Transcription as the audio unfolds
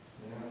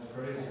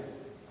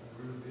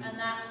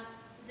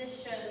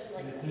this shows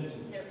like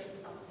Attention. there is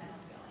some sound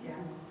going. Yeah,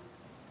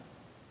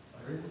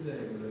 I heard today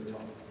when they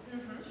talk.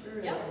 sure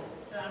is. Yes,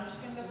 but I'm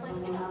just gonna go Just play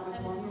don't it know how out. much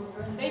And longer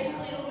we're running.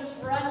 basically, it'll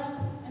just run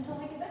until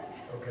I get back.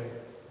 Okay.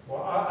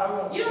 Well, I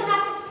won't. You don't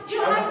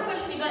have to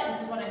push any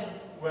buttons, is what I mean.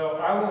 Well,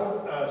 I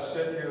won't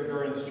sit here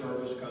during the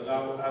service because I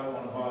don't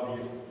want to bother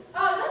you.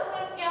 Oh, that's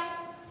fine, yeah.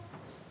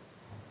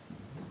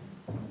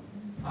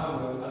 I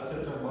will. I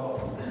sit there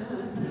well.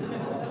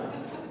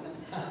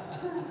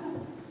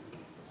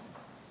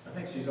 I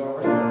think she's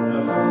already done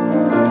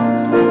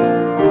enough.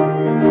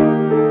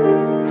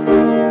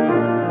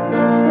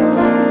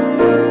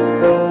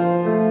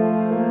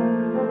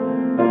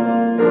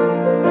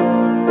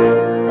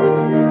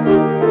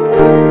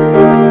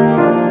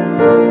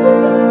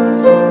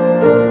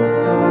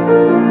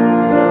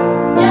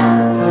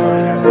 Yeah. She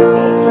already has some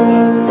songs she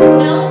likes to do.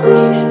 No, so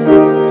you can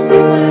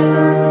pick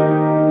whatever,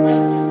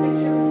 like just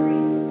picture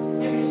three,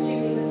 maybe just two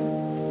even.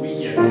 We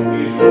usually do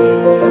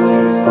just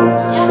two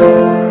songs. Yeah.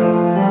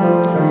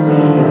 So,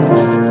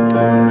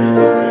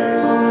 Lazy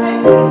Face.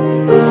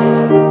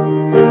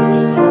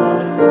 Just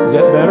somebody. Is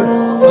that better? I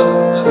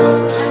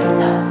think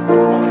so.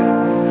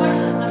 What are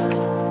those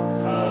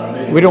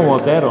numbers? We don't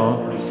want that on.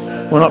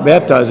 We're not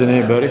baptizing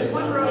anybody.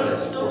 One row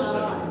is still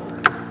not.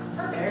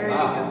 Perfect. There you go.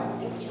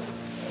 Thank you.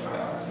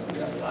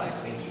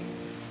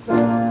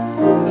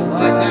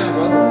 Right now,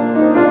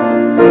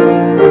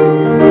 brother.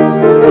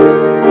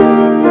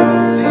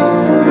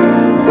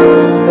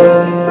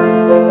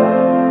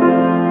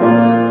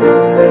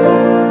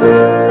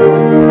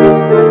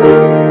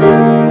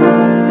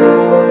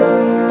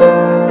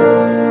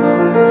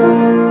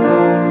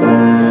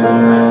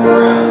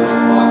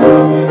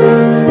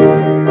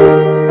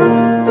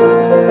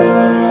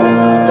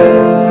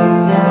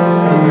 Yeah.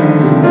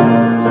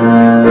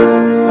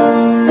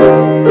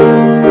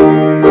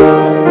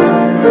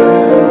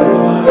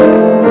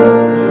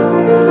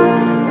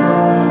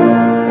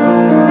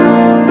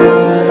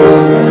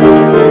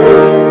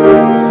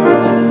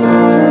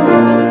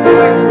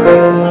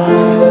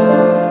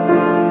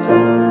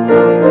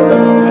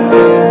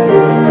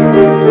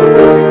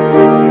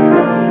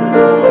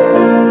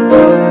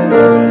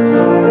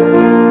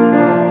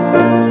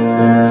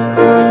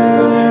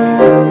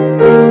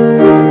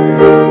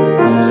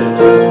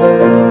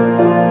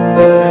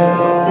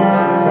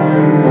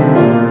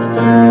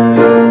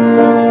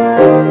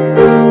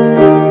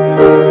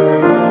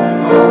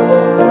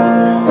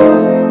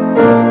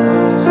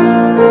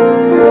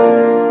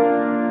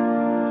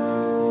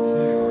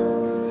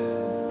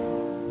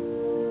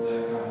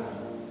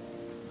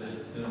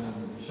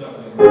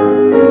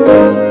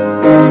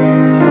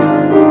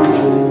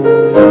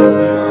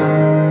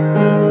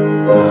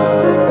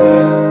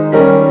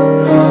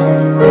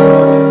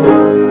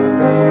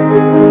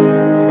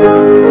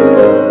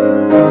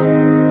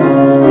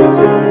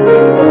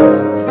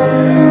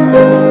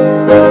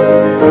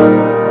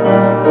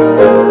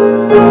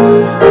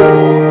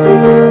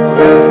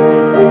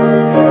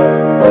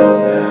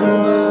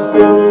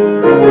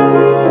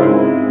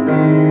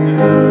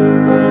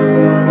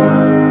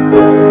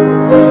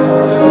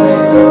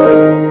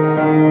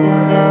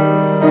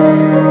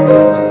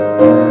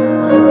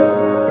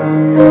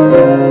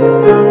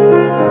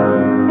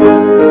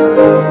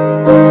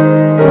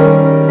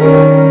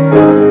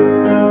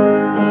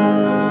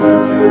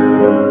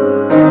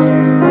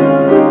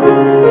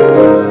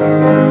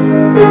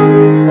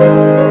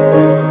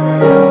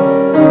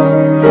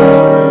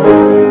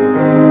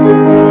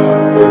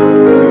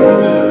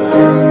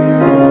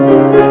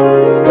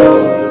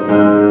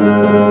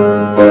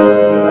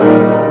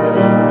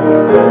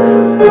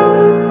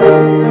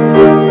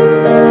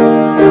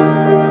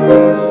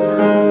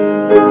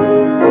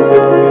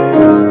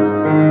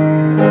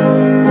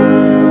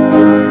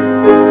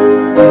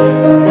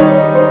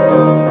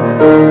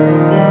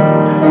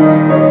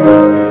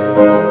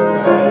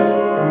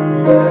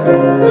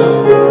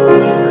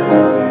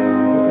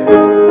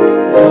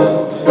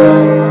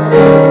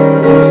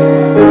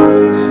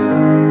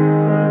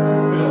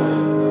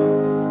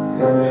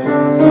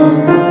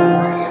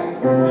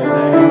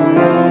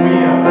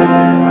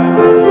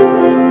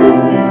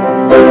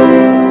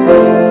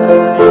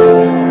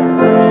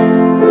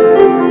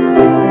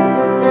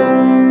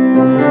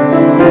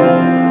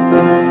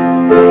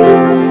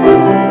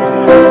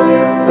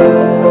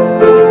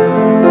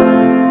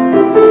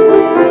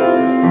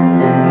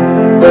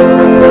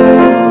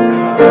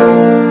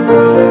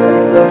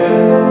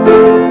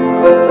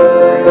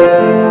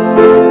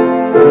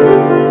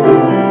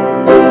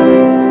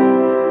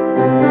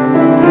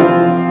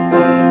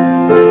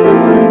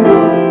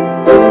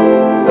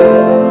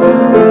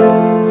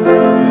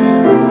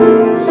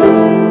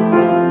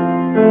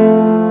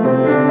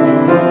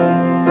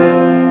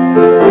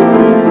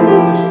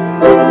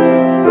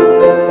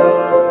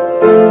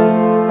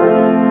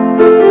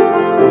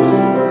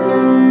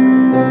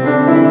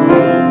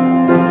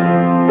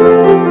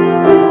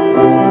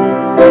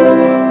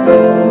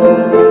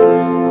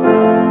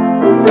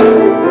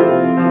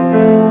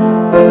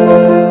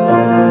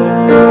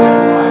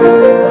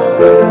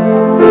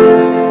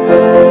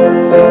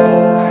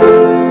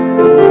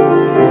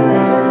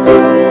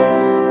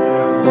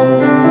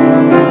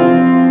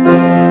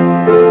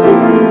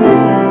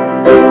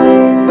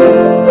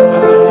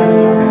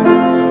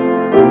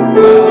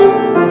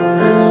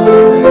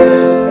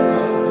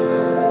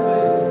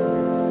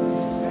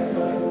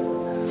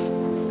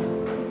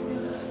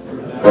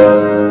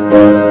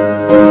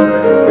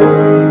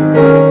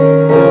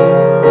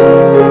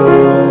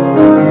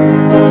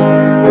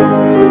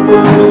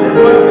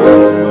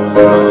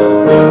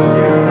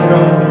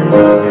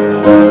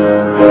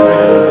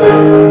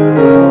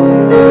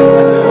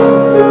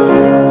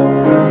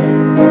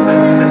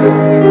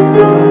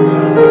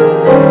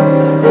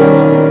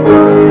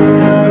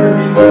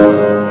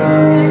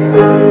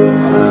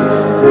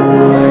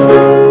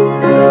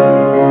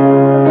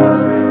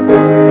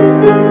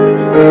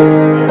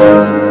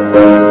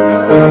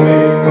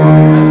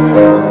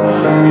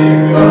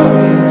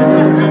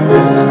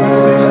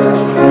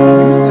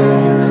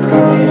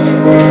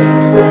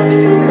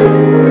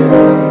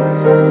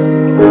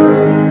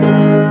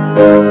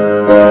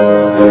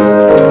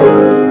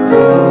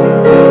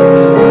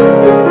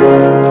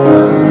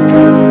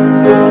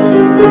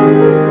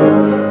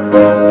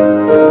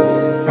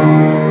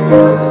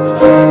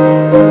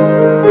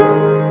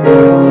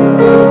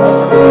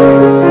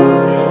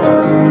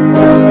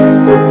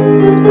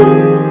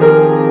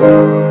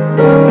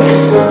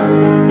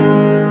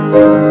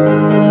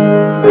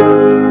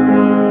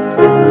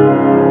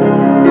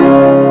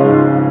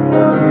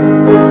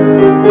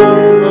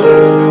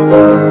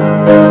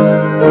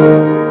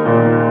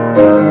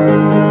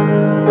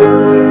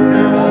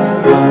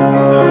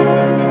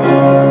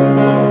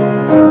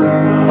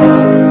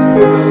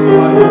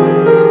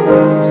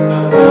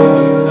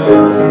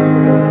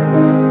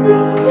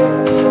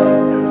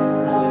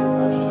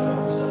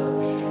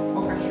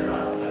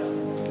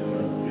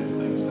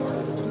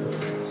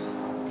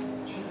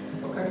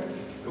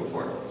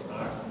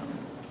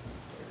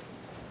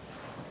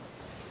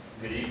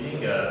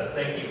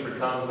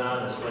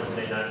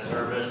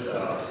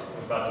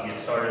 about to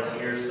get started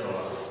here, so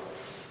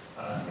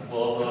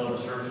we'll open up the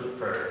service with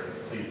prayer.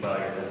 Please bow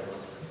your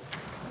heads.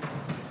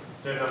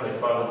 Dear Heavenly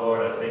Father,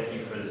 Lord, I thank you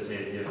for this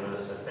day you've given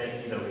us. I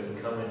thank you that we can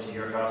come into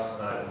your house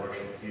tonight and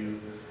worship you.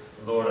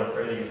 Lord, I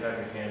pray that you have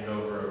your hand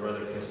over our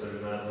brother Kessler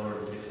tonight, Lord,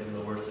 and give him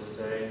the words to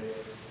say.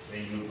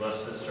 May you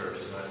bless this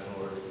service tonight,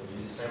 Lord. In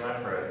Jesus' name I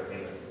pray.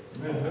 Amen.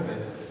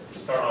 Amen.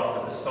 Start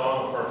off with a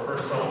song. For our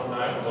first song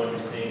tonight, we're going to be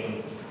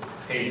singing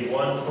page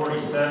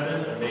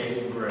 147,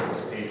 Amazing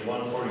Grace. Page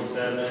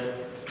 147,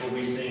 we'll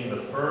be singing the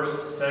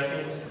first,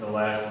 second, and the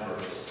last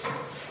verse.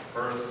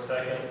 First,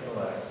 second, and the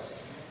last.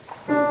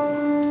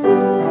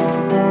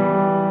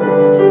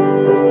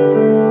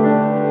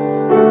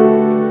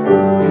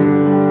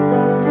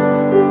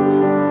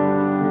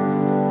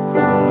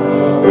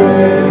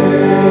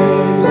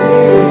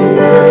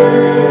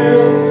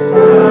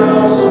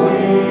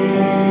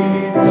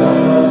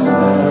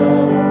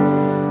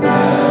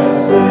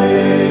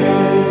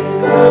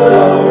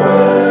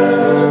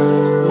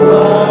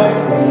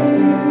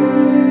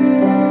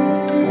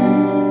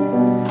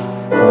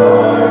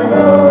 Our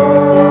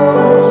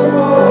most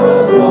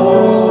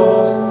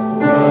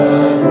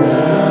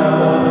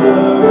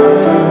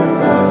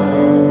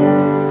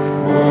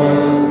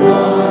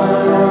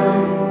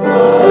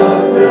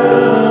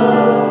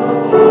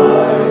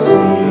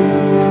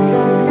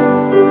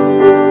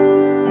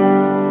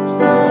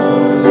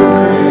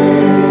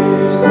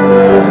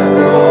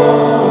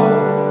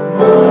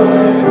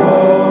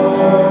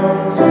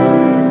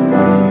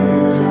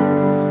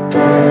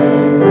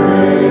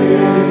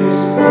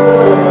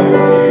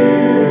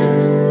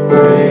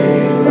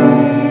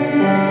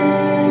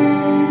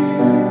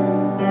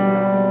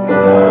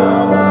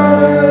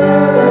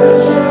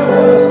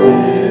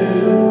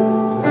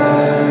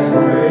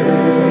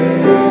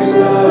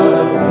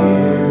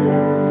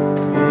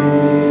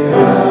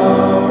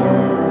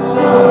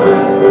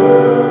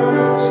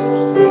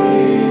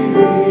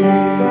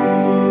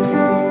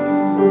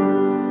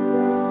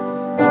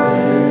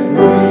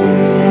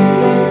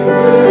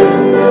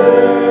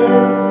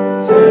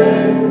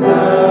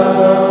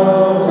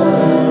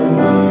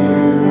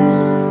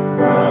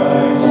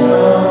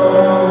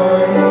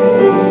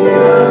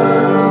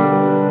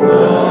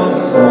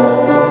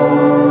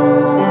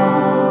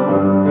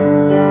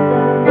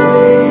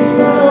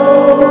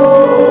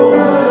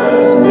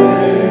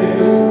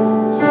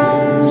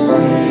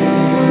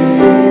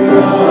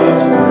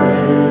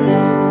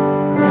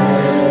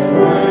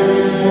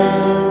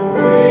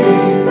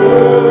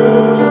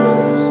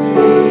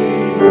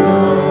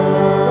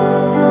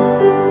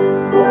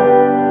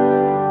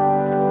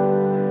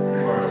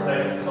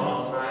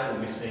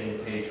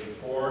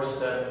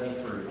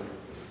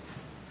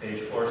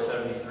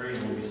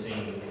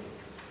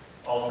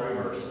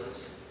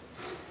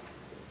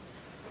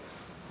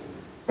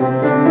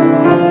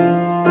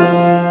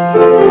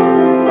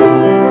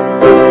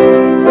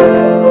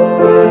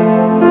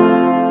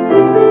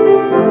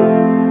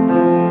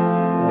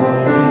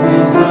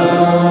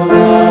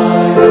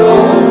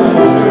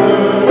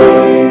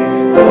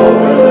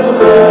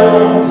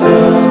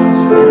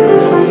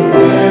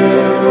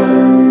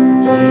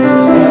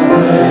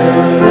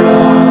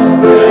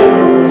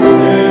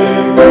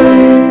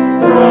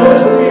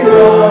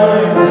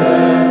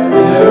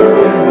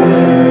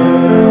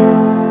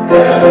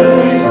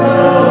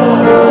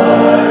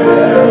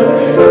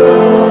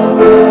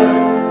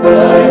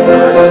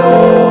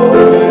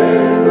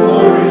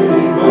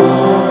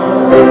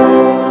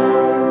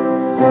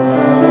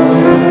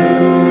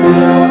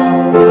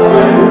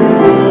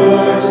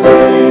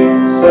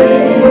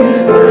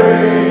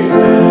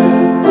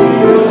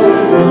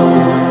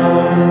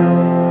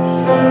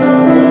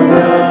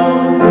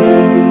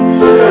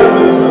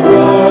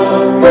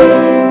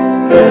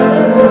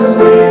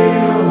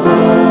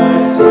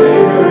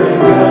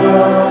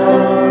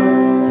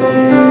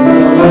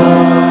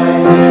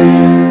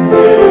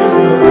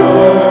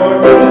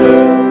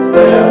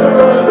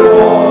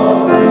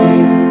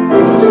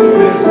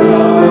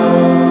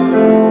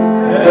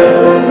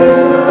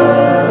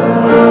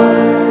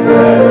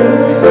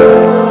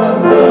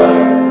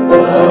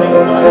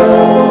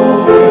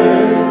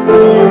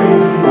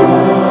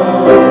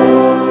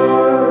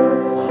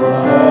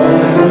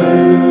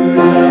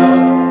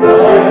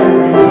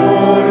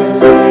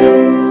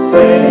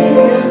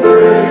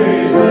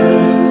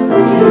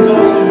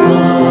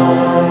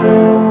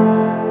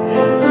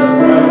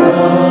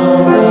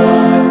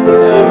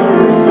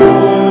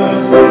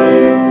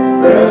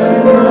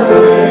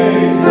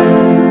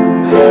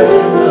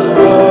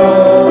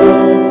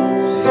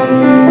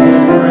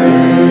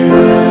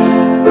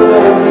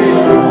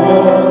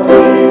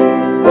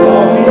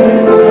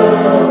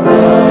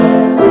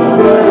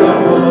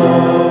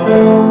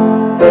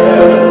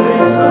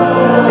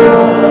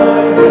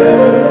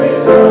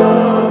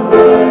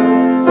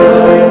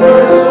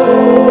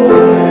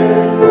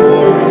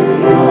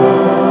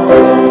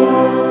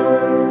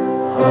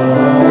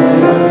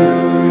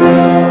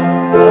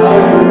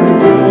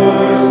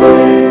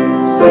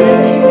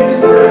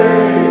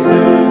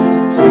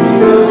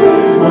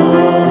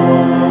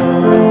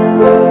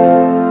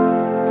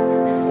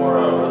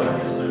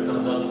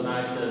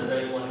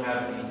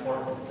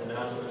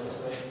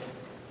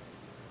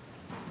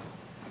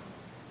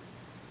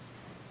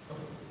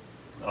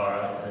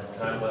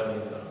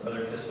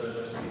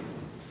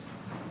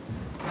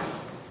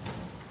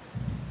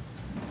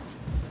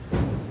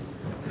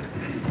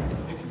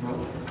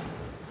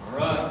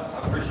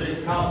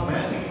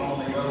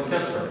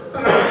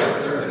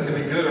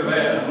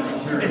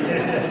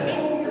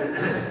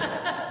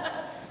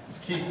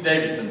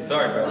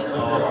Sorry, brother.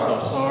 Oh,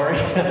 I'm so sorry.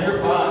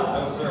 You're fine.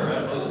 No, sir.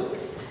 Absolutely.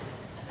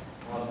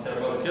 I'll tell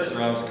Brother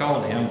Kissler I was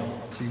calling him.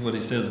 See what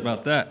he says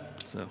about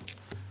that. So,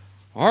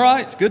 all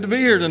right. It's good to be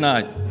here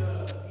tonight.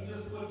 He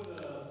just put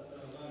the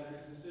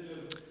letters instead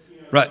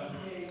of, Right.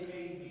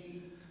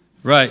 D-A-A-D.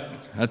 Right.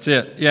 That's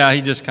it. Yeah,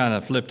 he just kind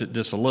of flipped it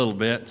just a little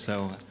bit.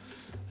 So,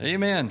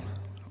 amen.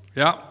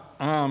 Yeah.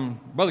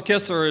 Brother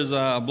Kissler is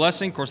a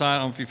blessing. Of course, I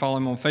don't know if you follow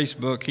him on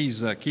Facebook.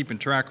 He's keeping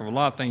track of a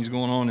lot of things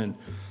going on in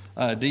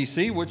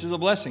D.C., which is a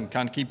blessing.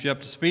 Kind of keeps you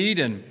up to speed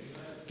and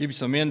give you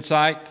some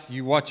insight.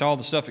 You watch all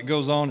the stuff that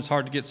goes on. It's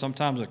hard to get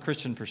sometimes a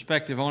Christian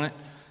perspective on it.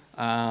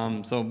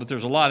 But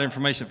there's a lot of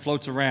information that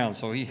floats around.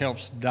 So he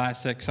helps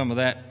dissect some of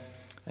that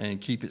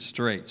and keep it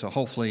straight. So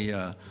hopefully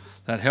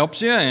that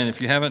helps you. And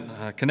if you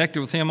haven't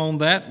connected with him on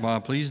that, well,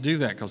 please do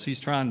that because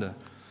he's trying to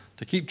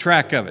keep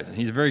track of it.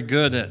 He's very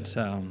good at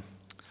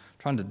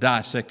trying to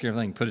dissect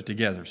everything, put it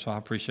together. So I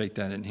appreciate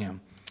that in him.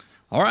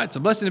 All right, it's a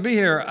blessing to be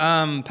here.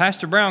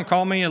 Pastor Brown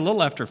called me a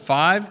little after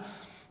 5.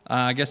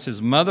 I guess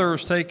his mother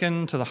was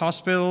taken to the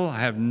hospital. I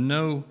have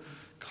no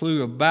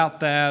clue about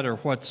that or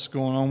what's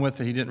going on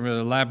with it. He didn't really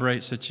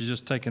elaborate. Said she's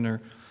just taking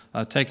her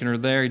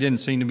there. He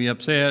didn't seem to be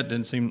upset.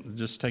 Didn't seem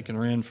just taking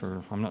her in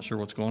for. I'm not sure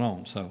what's going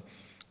on. So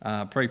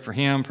pray for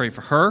him. Pray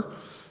for her.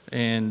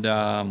 And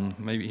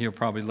maybe he'll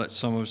probably let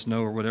some of us know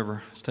or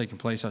whatever is taking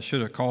place. I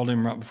should have called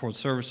him right before the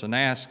service and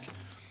asked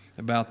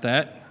about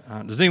that.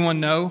 Does anyone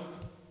know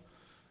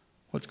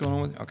what's going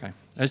on with it? Okay.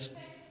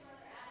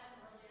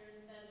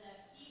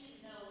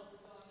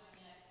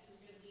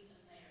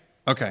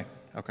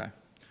 Okay.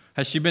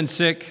 Has she been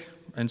sick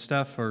and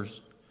stuff or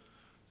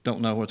don't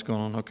know what's going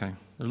on? Okay.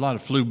 There's a lot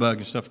of flu bug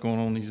and stuff going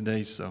on these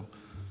days, so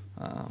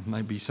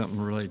maybe something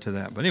related to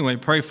that. But anyway,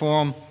 pray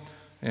for them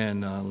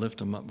and lift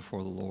them up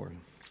before the Lord.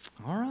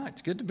 All right,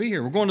 it's good to be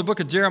here. We're going to the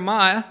book of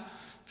Jeremiah.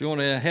 If you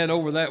want to head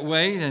over that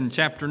way in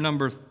chapter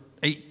number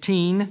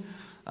 18,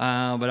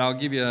 but I'll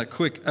give you a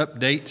quick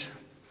update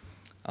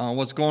on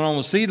what's going on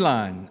with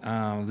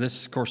Seedline.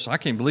 This, of course, I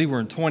can't believe we're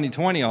in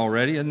 2020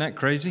 already. Isn't that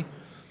crazy?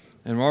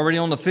 And we're already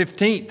on the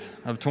 15th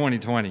of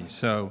 2020.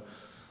 So,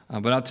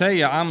 but I'll tell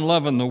you, I'm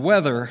loving the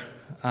weather.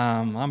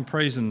 I'm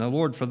praising the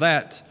Lord for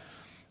that.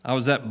 I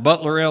was at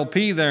Butler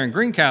LP there in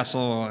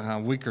Greencastle a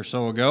week or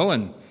so ago,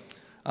 and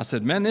I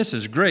said, man, this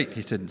is great.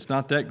 He said, it's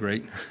not that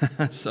great.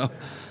 So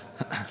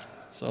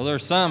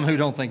there's some who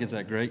don't think it's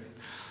that great,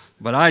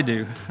 but I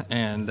do.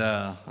 And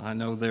I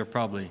know they're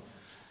probably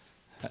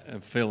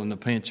feeling the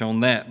pinch on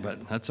that,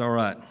 but that's all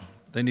right.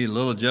 They need a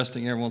little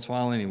adjusting every once in a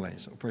while anyway,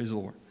 so praise the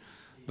Lord.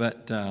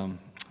 But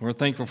we're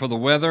thankful for the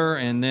weather,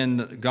 and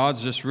then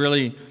God's just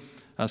really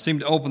seemed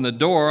to open the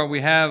door.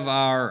 We have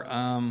our,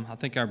 I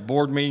think our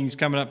board meeting's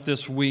coming up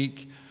this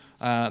week.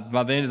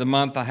 By the end of the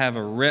month, I have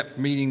a rep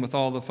meeting with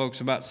all the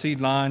folks about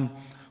Seedline.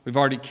 We've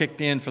already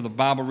kicked in for the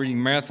Bible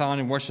reading marathon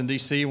in Washington,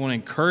 D.C. I want to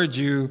encourage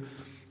you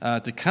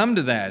to come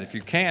to that if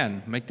you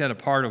can. Make that a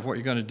part of what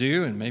you're going to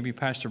do, and maybe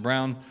Pastor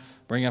Brown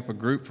bring up a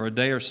group for a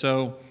day or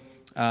so.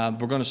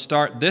 We're going to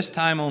start this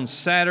time on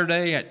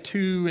Saturday at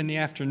 2 in the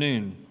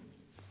afternoon,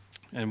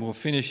 and we'll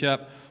finish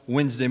up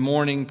Wednesday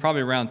morning,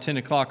 probably around 10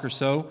 o'clock or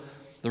so.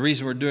 The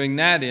reason we're doing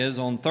that is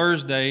on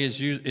Thursday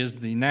is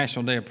the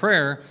National Day of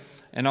Prayer,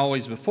 and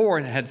always before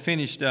it had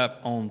finished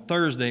up on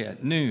Thursday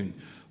at noon.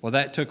 Well,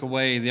 that took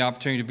away the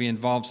opportunity to be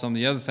involved in some of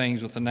the other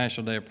things with the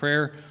National Day of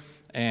Prayer,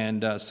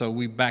 and so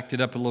we backed it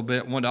up a little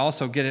bit. Wanted to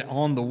also get it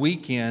on the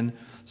weekend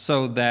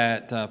so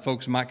that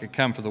folks might could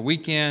come for the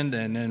weekend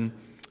and then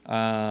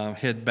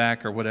head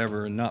back or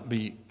whatever and not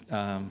be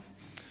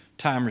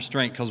time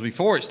restraint. Because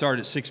before it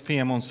started at 6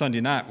 p.m. on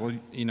Sunday night, well,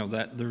 you know,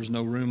 that there's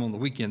no room on the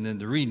weekend then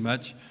to read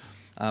much.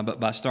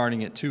 But by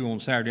starting at 2 on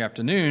Saturday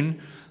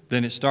afternoon,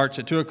 then it starts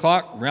at 2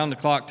 o'clock, round the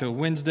clock till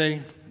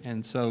Wednesday,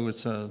 and so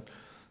it's you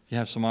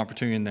have some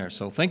opportunity in there.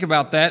 So think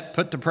about that.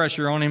 Put the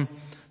pressure on him.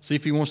 See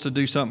if he wants to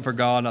do something for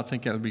God. I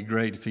think that would be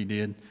great if he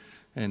did,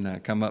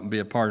 and come up and be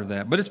a part of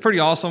that. But it's pretty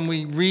awesome.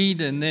 We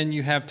read, and then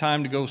you have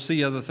time to go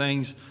see other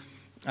things.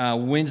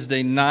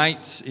 Wednesday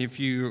nights, if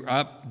you're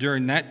up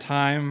during that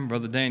time,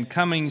 Brother Dan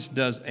Cummings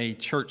does a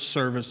church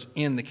service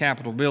in the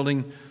Capitol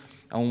building.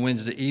 On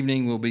Wednesday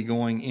evening, we'll be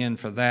going in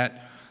for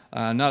that.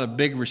 Not a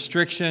big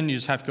restriction. You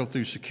just have to go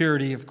through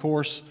security, of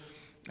course,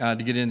 to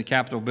get in the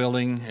Capitol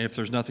building if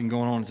there's nothing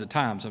going on at the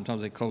time.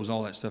 Sometimes they close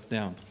all that stuff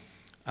down.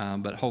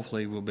 But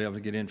hopefully we'll be able to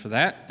get in for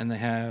that. And they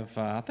have,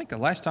 I think the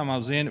last time I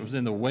was in, it was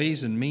in the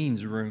Ways and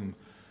Means room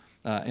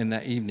in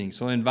that evening.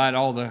 So I invite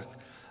all the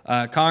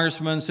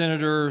congressmen,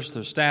 senators,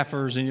 the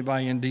staffers,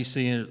 anybody in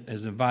D.C.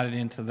 is invited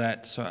into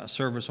that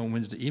service on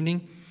Wednesday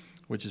evening,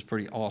 which is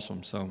pretty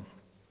awesome. So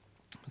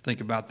think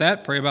about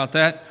that, pray about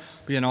that.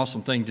 Be an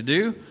awesome thing to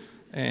do.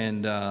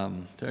 And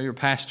tell your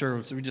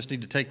pastor we just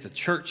need to take the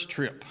church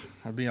trip.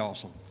 That'd be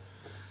awesome.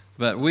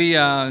 But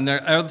and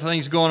there are other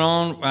things going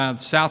on.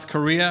 South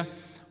Korea,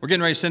 we're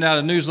getting ready to send out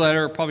a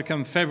newsletter, probably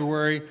come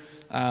February.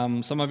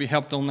 Some of you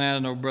helped on that. I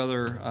know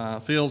Brother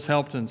Fields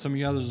helped, and some of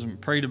you others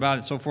prayed about it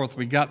and so forth.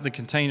 We got the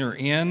container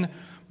in.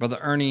 Brother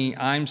Ernie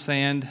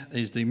Imsand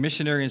is the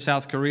missionary in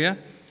South Korea.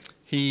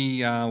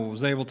 he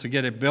was able to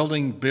get a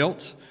building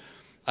built.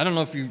 I don't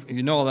know if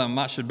you know all that.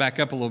 I should back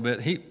up a little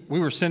bit.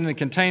 We were sending the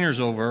containers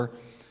over.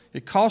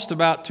 It cost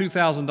about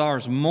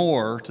 $2,000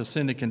 more to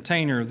send a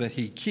container that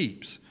he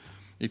keeps.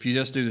 If you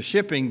just do the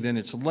shipping, then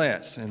it's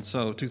less, and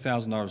so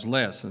 $2,000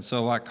 less. And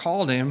so I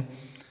called him,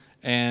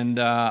 and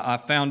I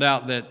found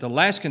out that the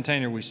last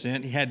container we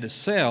sent, he had to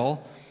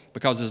sell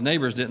because his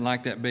neighbors didn't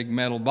like that big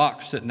metal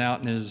box sitting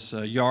out in his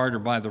yard or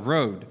by the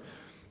road.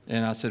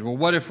 And I said, well,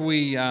 what if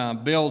we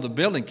build a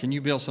building? Can you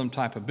build some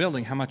type of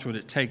building? How much would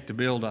it take to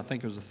build? I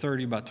think it was a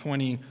 30 by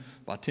 20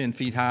 by 10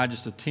 feet high,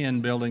 just a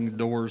 10 building,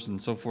 doors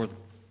and so forth,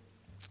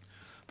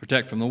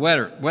 protect from the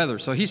weather.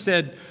 So he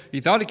said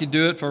he thought he could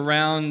do it for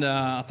around,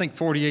 I think,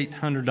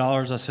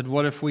 $4,800. I said,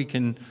 what if we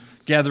can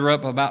gather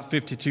up about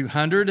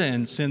 $5,200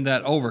 and send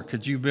that over?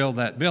 Could you build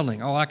that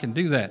building? Oh, I can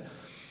do that.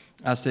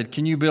 I said,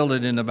 can you build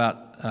it in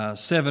about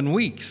 7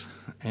 weeks?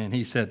 And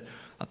he said,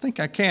 I think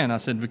I can. I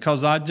said,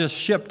 because I just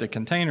shipped a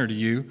container to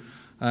you.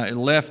 It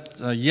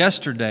left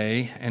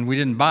yesterday, and we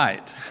didn't buy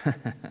it.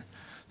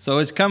 So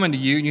it's coming to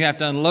you, and you have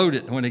to unload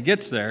it when it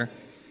gets there.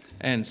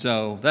 And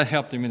so that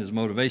helped him in his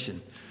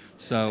motivation.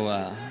 So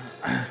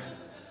I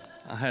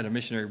had a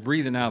missionary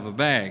breathing out of a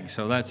bag,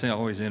 so that's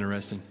always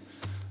interesting.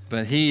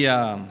 But he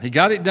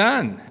got it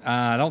done.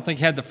 I don't think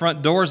he had the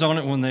front doors on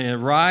it when they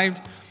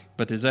arrived,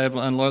 but they was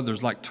able to unload.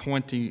 There's like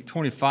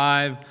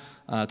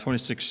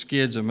 26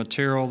 skids of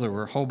material. There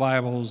were whole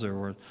Bibles. There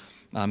were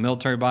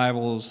military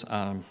Bibles,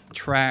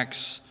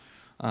 tracts,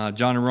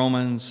 John and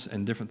Romans,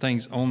 and different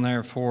things on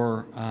there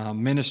for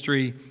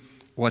ministry,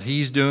 what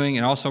he's doing.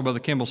 And also Brother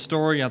Kimball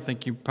Story. I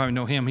think you probably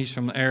know him. He's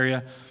from the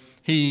area.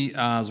 He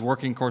is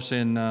working, of course,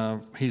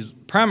 he's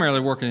primarily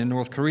working in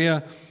North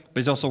Korea, but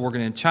he's also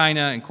working in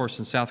China and, of course,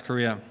 in South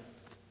Korea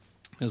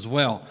as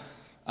well.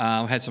 We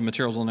had some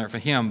materials on there for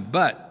him.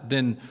 But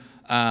then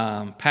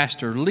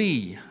Pastor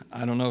Lee,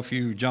 I don't know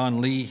if John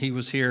Lee, he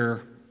was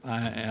here,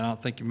 and I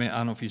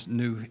don't know if you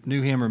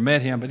knew him or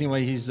met him, but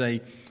anyway, he's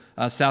a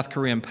South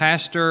Korean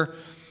pastor.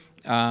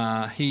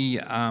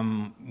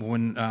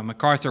 When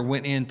MacArthur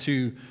went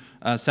into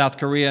South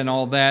Korea and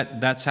all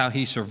that, that's how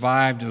he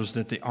survived. It was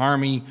that the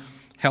army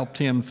helped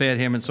him, fed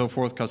him, and so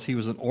forth, because he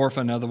was an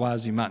orphan.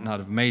 Otherwise, he might not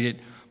have made it.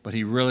 But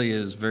he really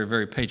is very,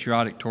 very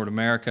patriotic toward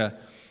America.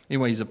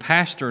 Anyway, he's a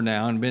pastor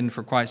now and been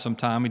for quite some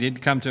time. He did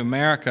come to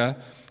America,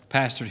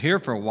 pastored here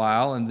for a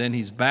while, and then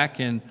he's back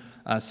in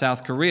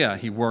South Korea.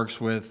 He works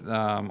with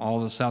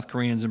all the South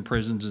Koreans in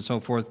prisons and so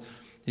forth.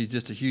 He's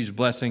just a huge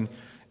blessing.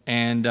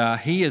 And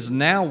he is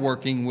now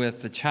working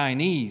with the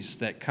Chinese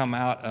that come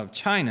out of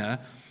China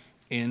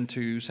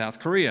into South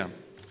Korea.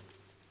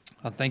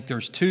 I think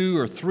there's 2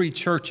 or 3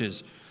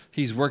 churches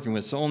he's working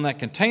with. So on that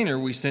container,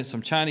 we sent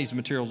some Chinese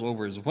materials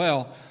over as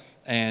well.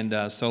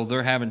 And so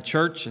they're having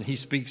church, and he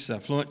speaks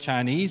fluent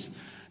Chinese.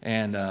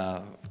 And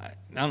I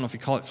don't know if you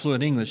call it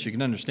fluent English, you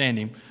can understand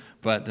him,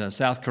 but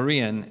South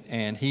Korean,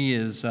 and he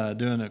is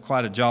doing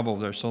quite a job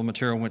over there. So the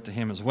material went to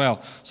him as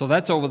well. So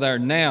that's over there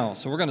now.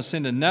 So we're going to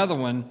send another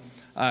one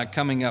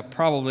coming up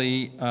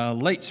probably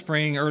late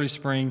spring, early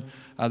spring,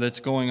 that's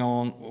going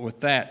on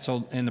with that.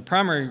 So, and the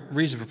primary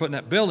reason for putting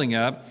that building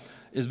up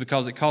is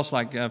because it costs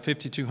like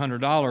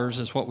 $5,200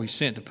 is what we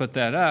sent to put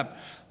that up.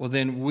 Well,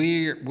 then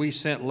we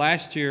sent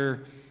last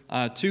year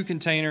 2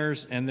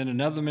 containers, and then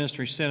another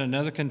ministry sent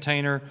another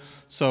container.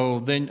 So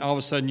then all of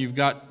a sudden you've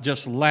got,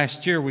 just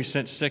last year we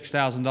sent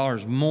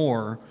 $6,000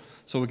 more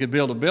so we could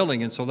build a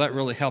building, and so that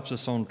really helps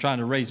us on trying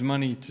to raise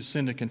money to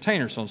send a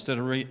container. So instead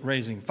of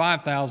raising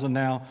 $5,000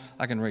 now,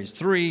 I can raise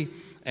 $3,000,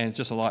 and it's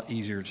just a lot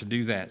easier to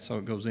do that. So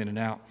it goes in and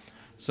out.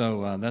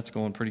 So that's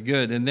going pretty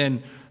good. And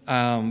then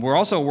we're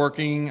also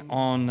working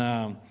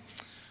on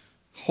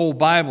whole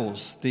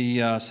Bibles.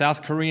 The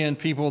South Korean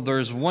people,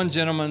 there's one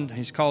gentleman,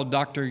 he's called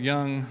Dr.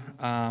 Young,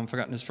 I've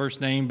forgotten his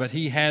first name, but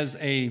he has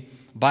a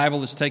Bible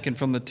that's taken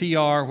from the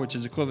TR, which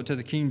is equivalent to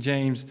the King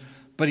James,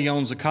 but he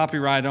owns a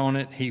copyright on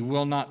it. He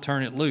will not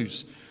turn it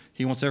loose.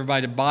 He wants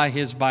everybody to buy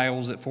his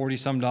Bibles at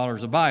 $40-some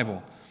a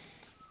Bible.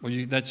 Well,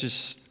 you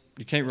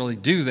can't really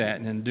do that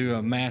and then do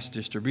a mass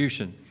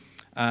distribution.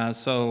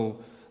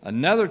 So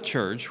another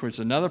church, which is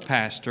another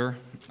pastor,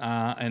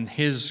 and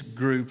his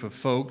group of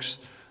folks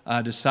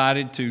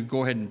decided to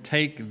go ahead and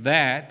take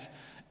that,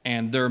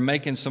 and they're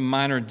making some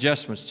minor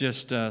adjustments,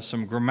 just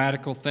some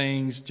grammatical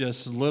things,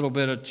 just a little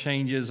bit of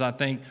changes, I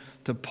think,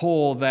 to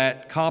pull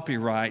that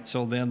copyright,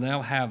 so then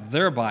they'll have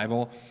their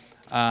Bible.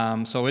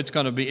 So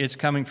it's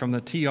coming from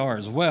the TR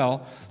as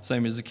well,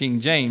 same as the King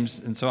James,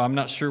 and so I'm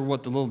not sure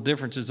what the little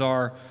differences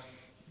are,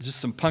 just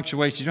some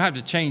punctuation. You don't have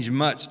to change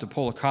much to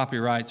pull a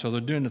copyright, so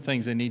they're doing the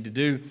things they need to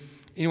do.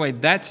 Anyway,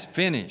 that's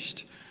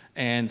finished.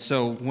 And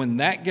so when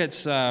that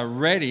gets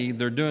ready,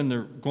 they're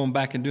going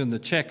back and doing the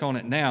check on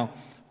it now.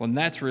 When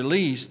that's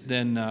released,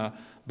 then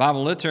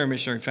Bible Literary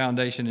Missionary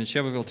Foundation in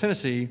Shelbyville,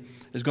 Tennessee,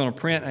 is going to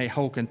print a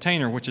whole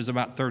container, which is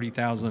about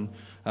 30,000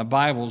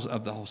 Bibles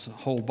of the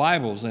whole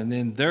Bibles, and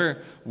then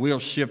we'll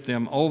ship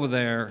them over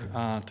there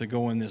to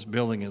go in this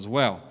building as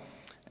well.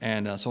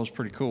 And so it's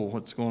pretty cool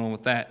what's going on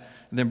with that.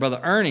 And then Brother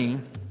Ernie,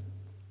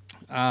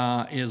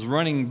 is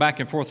running back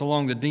and forth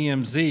along the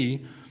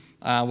DMZ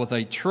with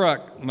a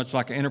truck, much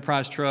like an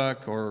Enterprise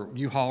truck or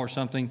U-Haul or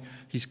something.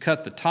 He's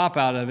cut the top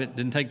out of it,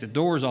 didn't take the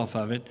doors off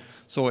of it.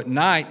 So at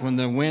night, when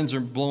the winds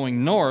are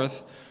blowing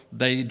north,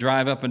 they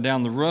drive up and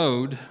down the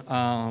road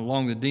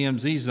along the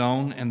DMZ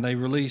zone, and they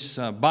release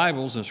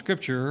Bibles and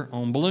Scripture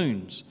on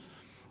balloons.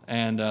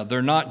 And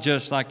they're not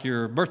just like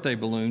your birthday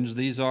balloons.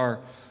 These are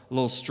a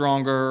little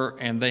stronger,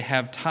 and they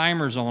have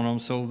timers on them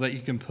so that you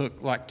can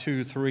put like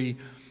 2 or 3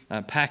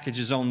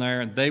 packages on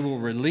there, and they will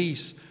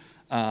release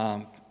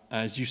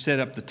as you set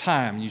up the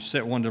time. You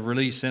set one to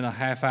release in a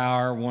half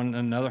hour, one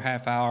another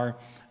half hour,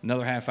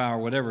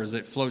 whatever. As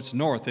it floats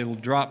north, it'll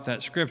drop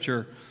that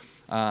Scripture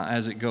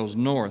as it goes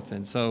north.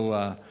 And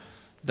so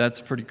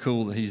that's pretty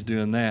cool that he's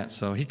doing that.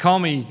 So he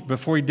called me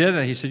before he did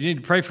that. He said, "You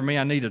need to pray for me.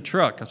 I need a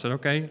truck." I said,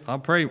 "Okay, I'll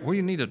pray. What do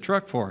you need a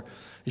truck for?"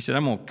 He said,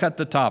 "I'm going to cut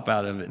the top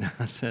out of it."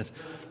 I said,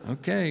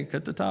 "Okay,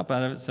 cut the top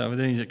out of it." So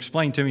then he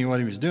explained to me what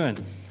he was doing.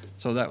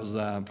 So that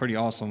was pretty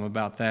awesome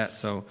about that.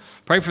 So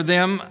pray for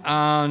them.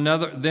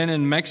 Then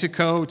in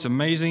Mexico, it's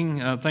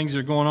amazing things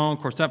are going on. Of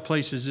course, that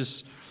place is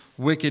just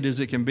wicked as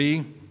it can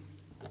be.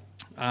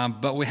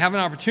 But we have an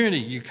opportunity.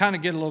 You kind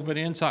of get a little bit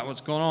of insight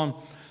what's going on.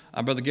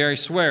 Brother Gary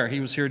Swear,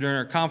 he was here during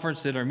our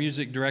conference, did our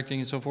music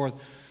directing and so forth.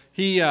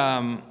 He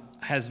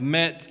has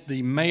met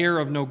the mayor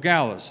of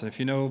Nogales. If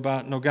you know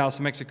about Nogales,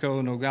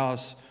 Mexico,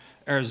 Nogales,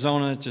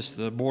 Arizona, just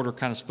the border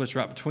kind of splits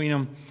right between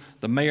them.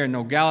 The mayor of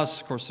Nogales,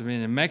 of course,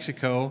 being in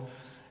Mexico,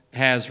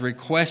 has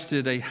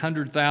requested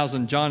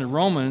 100,000 John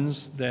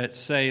Romans that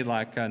say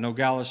like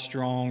Nogales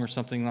Strong or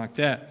something like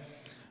that.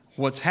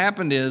 What's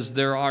happened is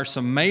there are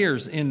some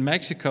mayors in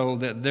Mexico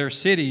that their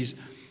cities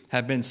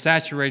have been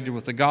saturated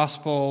with the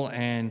gospel,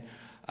 and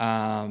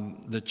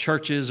the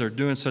churches are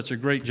doing such a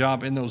great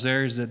job in those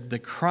areas that the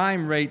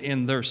crime rate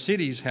in their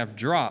cities have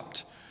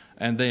dropped,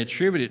 and they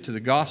attribute it to the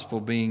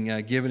gospel being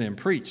given and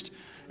preached.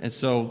 And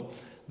so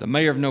the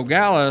mayor of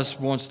Nogales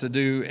wants to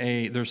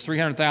there's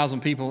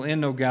 300,000 people in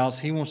Nogales.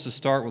 He wants to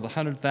start with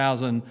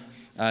 100,000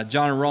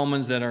 John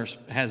Romans that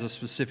has a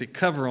specific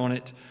cover on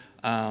it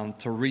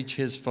to reach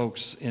his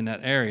folks in that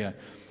area.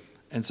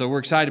 And so we're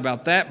excited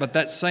about that. But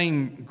that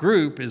same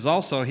group is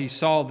also, he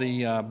saw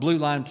the Blue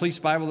Line Police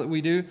Bible that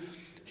we do.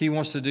 He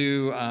wants to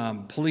do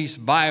police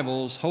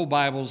Bibles, whole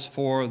Bibles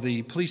for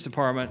the police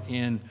department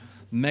in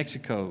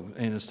Mexico,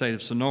 in the state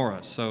of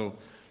Sonora. So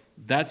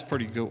that's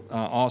pretty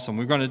awesome.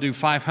 We're going to do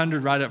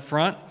 500 right up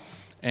front,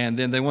 and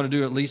then they want to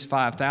do at least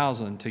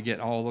 5,000 to get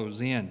all those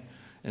in.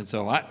 And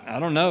so I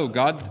don't know.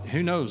 God,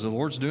 who knows? The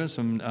Lord's doing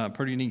some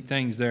pretty neat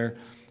things there.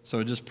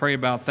 So just pray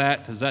about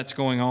that as that's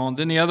going on.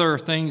 Then the other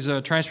things,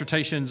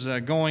 transportation's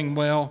going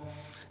well.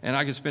 And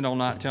I could spend all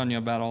night telling you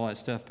about all that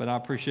stuff, but I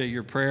appreciate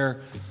your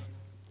prayer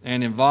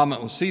and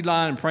involvement with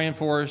Seedline and praying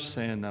for us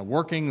and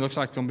working. Looks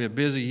like it's going to be a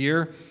busy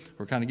year.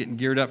 We're kind of getting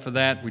geared up for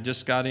that. We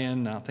just got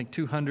in, I think,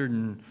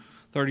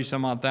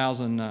 230-some-odd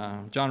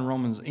thousand John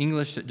Romans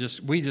English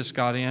that we just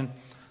got in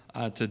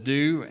to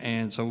do.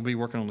 And so we'll be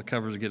working on the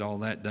covers to get all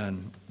that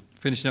done.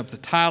 Finishing up the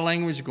Thai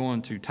language,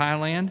 going to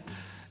Thailand.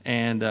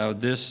 And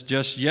this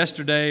just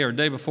yesterday or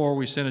day before,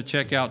 we sent a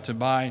check out to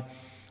buy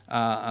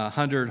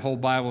 100 whole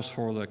Bibles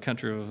for the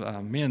country of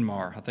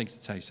Myanmar. I think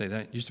that's how you say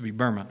that. It used to be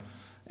Burma.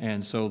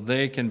 And so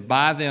they can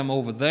buy them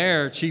over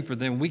there cheaper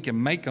than we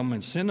can make them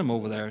and send them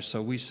over there.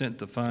 So we sent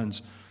the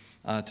funds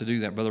to do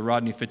that. Brother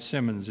Rodney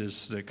Fitzsimmons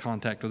is the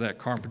contact with that.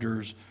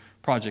 Carpenter's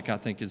Project, I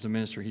think, is the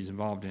ministry he's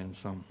involved in.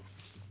 So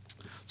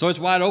it's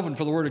wide open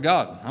for the Word of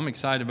God. I'm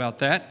excited about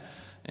that.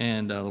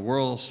 And the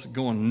world's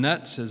going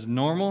nuts as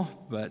normal,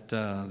 but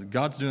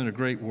God's doing a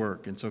great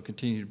work. And so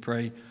continue to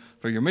pray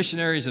for your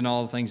missionaries and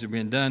all the things that are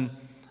being done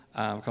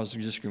because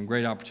there's just some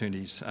great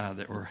opportunities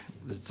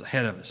that's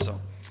ahead of us.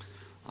 So,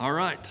 all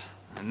right.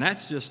 And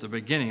that's just the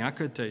beginning. I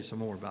could tell you some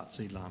more about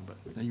Seedline, but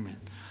amen.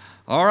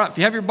 All right. If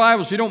you have your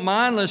Bibles, if you don't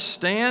mind, let's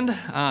stand.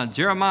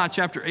 Jeremiah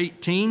chapter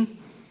 18.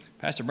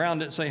 Pastor Brown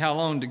didn't say how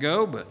long to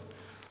go, but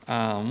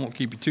I won't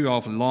keep you too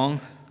awfully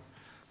long.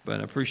 But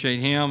I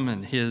appreciate him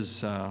and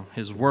his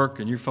work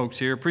and you folks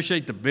here.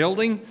 Appreciate the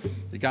building.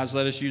 The guys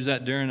let us use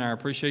that during our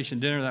appreciation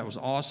dinner. That was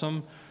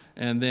awesome.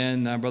 And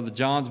then Brother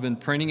John's been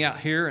printing out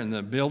here in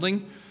the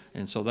building.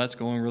 And so that's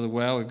going really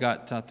well. We've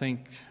got, I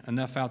think,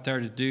 enough out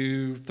there to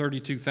do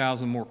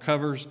 32,000 more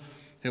covers.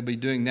 He'll be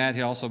doing that.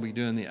 He'll also be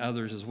doing the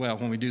others as well.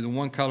 When we do the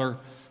one color,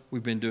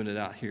 we've been doing it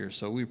out here.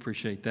 So we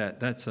appreciate that.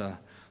 That's a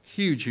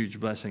huge,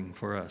 huge blessing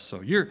for us. So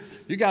you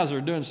guys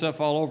are doing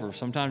stuff all over.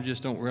 Sometimes you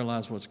just don't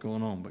realize what's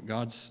going on, but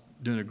God's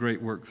doing a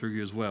great work through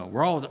you as well.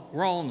 We're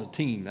all on the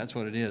team. That's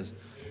what it is.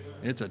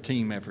 It's a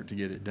team effort to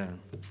get it done.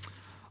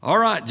 All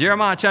right,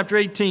 Jeremiah chapter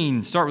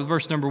 18. Start with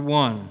verse number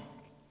 1.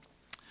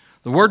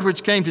 The word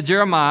which came to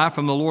Jeremiah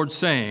from the Lord,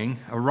 saying,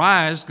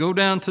 Arise, go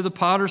down to the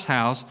potter's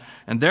house,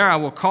 and there I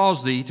will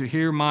cause thee to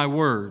hear my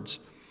words.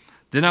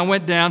 Then I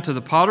went down to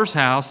the potter's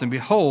house, and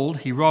behold,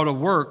 he wrought a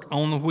work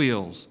on the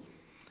wheels.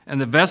 And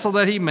the vessel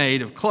that he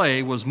made of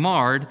clay was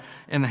marred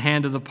in the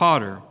hand of the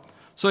potter.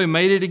 So he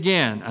made it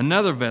again,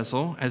 another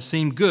vessel, as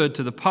seemed good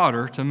to the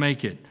potter to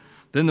make it.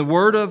 Then the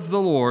word of the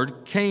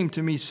Lord came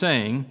to me,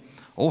 saying,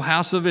 O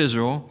house of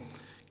Israel,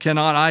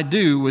 cannot I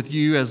do with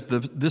you as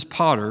this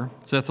potter,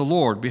 saith the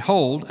Lord?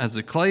 Behold, as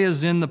the clay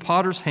is in the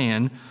potter's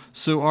hand,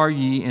 so are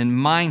ye in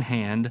mine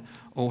hand,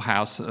 O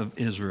house of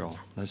Israel.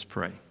 Let's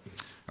pray.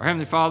 Our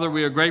Heavenly Father,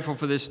 we are grateful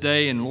for this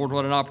day, and Lord,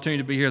 what an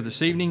opportunity to be here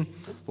this evening.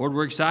 Lord,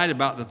 we're excited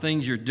about the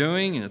things you're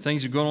doing and the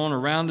things that are going on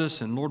around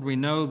us, and Lord, we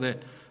know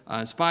that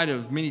in spite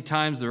of many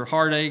times there are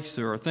heartaches,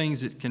 there are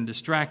things that can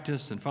distract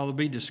us, and Father,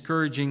 be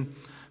discouraging.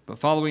 But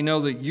Father, we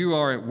know that you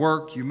are at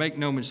work, you make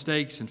no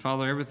mistakes, and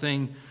Father,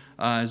 everything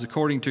is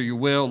according to your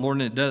will.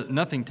 Lord, and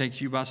nothing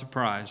takes you by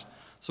surprise.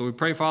 So we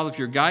pray, Father, for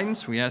your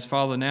guidance. We ask,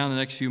 Father, now in the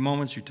next few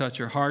moments you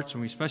touch our hearts,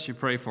 and we especially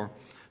pray for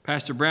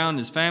Pastor Brown and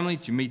his family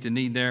to meet the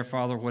need there,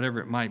 Father, whatever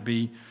it might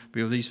be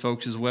with these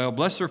folks as well.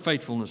 Bless their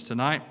faithfulness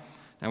tonight.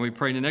 Now we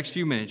pray in the next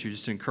few minutes you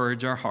just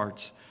encourage our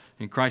hearts.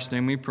 In Christ's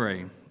name we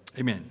pray.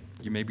 Amen.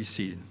 You may be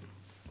seated.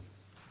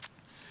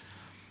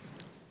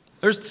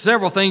 There's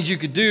several things you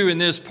could do in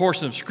this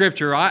portion of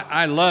Scripture.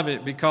 I love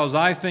it because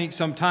I think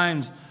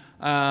sometimes,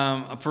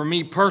 for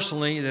me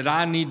personally, that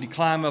I need to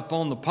climb up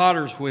on the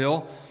potter's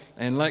wheel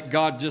and let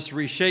God just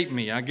reshape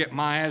me. I get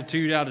my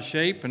attitude out of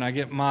shape, and I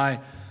get my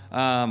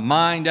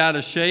mind out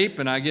of shape,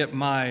 and I get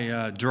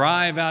my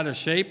drive out of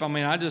shape. I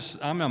mean,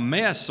 I'm a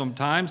mess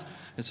sometimes,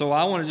 and so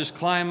I want to just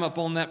climb up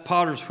on that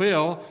potter's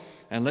wheel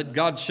and let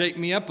God shape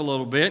me up a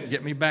little bit,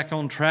 get me back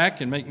on track,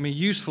 and make me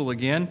useful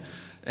again.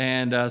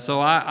 And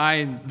so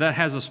that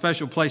has a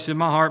special place in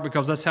my heart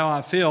because that's how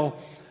I feel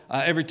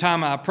every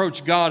time I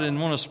approach God and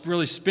want to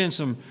really spend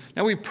some.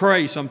 Now we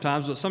pray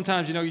sometimes, but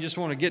sometimes you just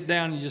want to get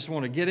down, you just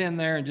want to get in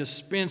there and just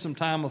spend some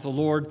time with the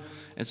Lord.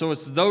 And so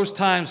it's those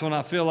times when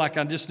I feel like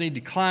I just need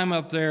to climb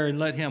up there and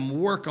let Him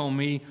work on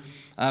me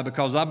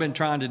because I've been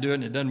trying to do it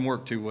and it doesn't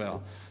work too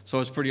well. So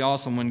it's pretty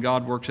awesome when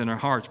God works in our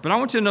hearts. But I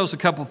want you to notice a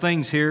couple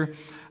things here.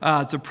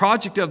 It's a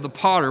project of the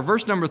potter.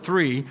 Verse number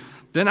 3,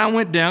 then I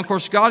went down. Of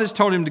course, God has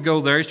told him to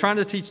go there. He's trying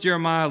to teach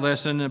Jeremiah a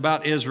lesson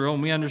about Israel,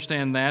 and we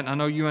understand that. I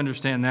know you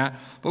understand that.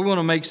 But we want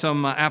to make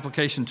some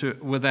application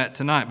with that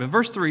tonight. But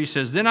verse 3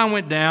 says, then I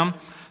went down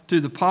to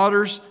the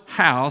potter's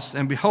house,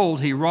 and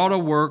behold, he wrought a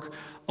work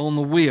on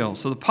the wheel.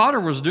 So the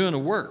potter was doing a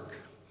work.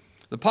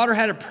 The potter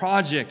had a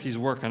project he's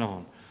working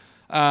on.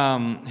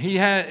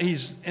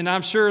 And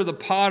I'm sure the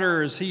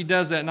potter, as he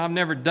does that, and I've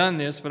never done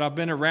this, but I've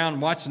been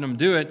around watching them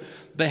do it,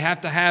 they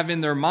have to have in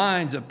their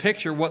minds a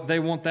picture what they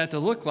want that to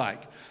look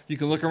like. You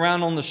can look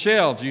around on the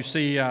shelves. You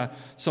see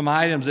some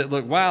items that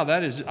look, wow, I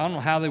don't know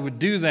how they would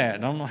do that. I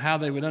don't know how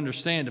they would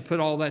understand to put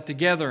all that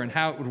together and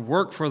how it would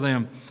work for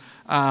them.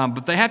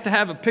 But they have to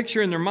have a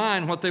picture in their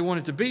mind what they want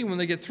it to be when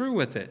they get through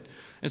with it.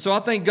 And so I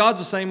think God's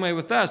the same way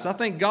with us. I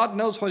think God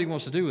knows what He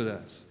wants to do with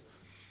us.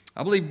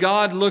 I believe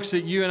God looks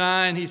at you and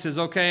I and He says,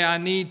 okay, I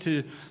need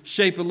to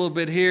shape a little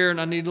bit here and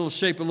I need a little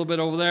shape a little bit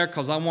over there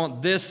because I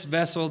want this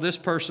vessel, this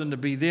person to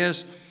be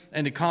this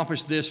and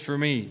accomplish this for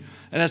me.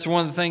 And that's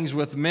one of the things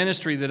with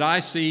ministry that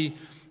I see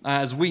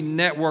as we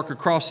network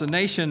across the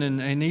nation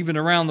and even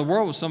around the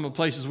world with some of the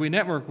places we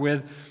network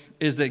with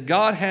is that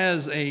God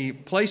has a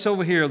place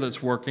over here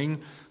that's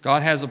working.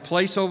 God has a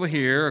place over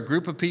here, a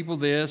group of people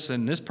this,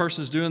 and this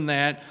person's doing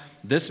that.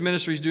 This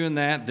ministry's doing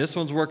that. This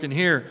one's working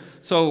here.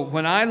 So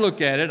when I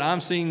look at it,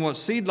 I'm seeing what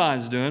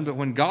Seedline's doing. But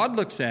when God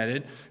looks at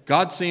it,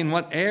 God's seeing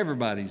what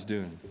everybody's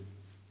doing.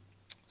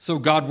 So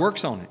God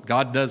works on it.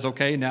 God does,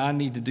 okay, now I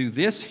need to do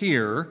this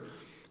here.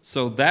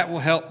 So that will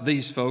help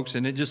these folks.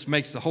 And it just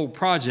makes the whole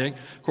project.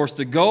 Of course,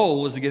 the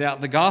goal is to get out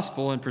the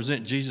gospel and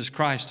present Jesus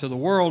Christ to the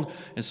world.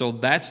 And so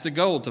that's the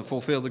goal, to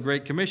fulfill the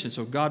Great Commission.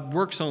 So God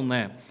works on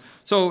that.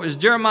 So as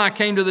Jeremiah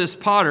came to this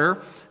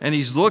potter, and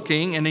he's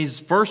looking, and he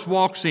first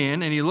walks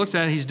in, and he looks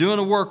at it, he's doing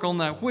a work on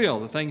that wheel.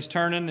 The thing's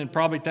turning, and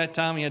probably at that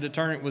time he had to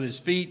turn it with his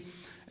feet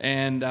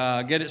and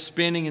get it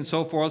spinning and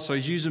so forth. So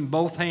he's using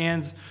both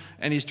hands,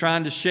 and he's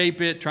trying to shape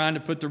it, trying to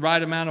put the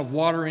right amount of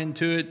water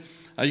into it.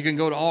 You can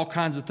go to all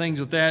kinds of things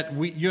with that.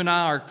 You and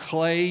I are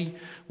clay.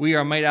 We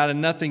are made out of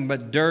nothing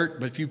but dirt,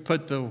 but if you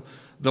put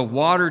the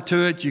water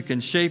to it, you can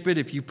shape it.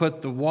 If you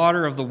put the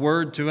water of the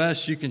Word to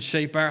us, you can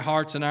shape our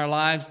hearts and our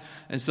lives.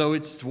 And so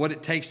it's what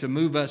it takes to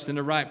move us in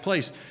the right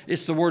place.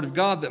 It's the Word of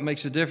God that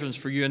makes a difference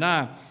for you and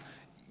I.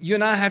 You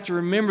and I have to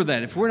remember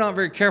that. If we're not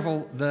very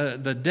careful,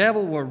 the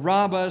devil will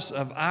rob us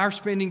of our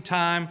spending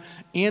time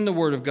in the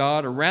Word of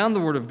God, around the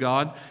Word of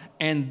God,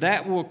 and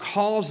that will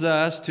cause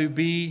us to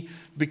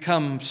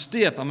become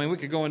stiff. I mean, we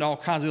could go into all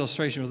kinds of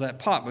illustrations with that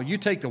pot, but you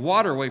take the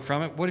water away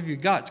from it, what have you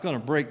got? It's going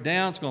to break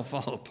down. It's going to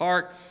fall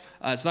apart.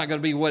 It's not going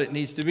to be what it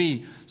needs to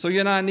be. So you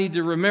and I need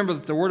to remember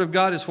that the Word of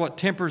God is what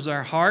tempers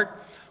our heart,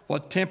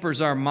 what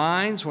tempers our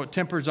minds, what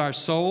tempers our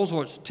souls,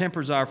 what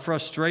tempers our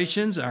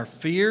frustrations, our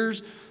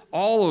fears,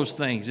 all those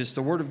things. It's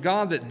the Word of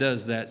God that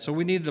does that. So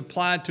we need it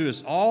applied to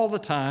us all the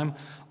time,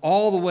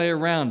 all the way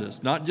around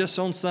us, not just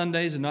on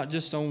Sundays and not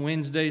just on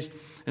Wednesdays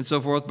and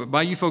so forth. But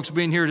by you folks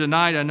being here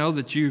tonight, I know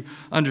that you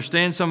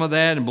understand some of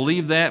that and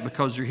believe that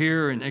because you're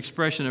here in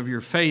expression of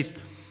your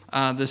faith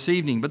this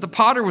evening. But the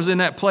potter was in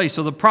that place.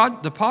 So the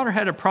potter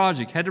had a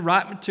project, had the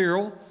right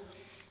material,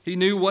 He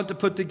knew what to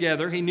put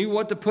together. He knew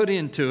what to put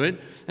into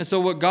it. And so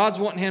what God's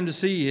wanting him to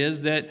see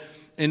is that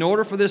in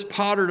order for this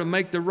potter to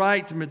make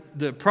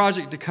the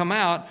project to come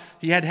out,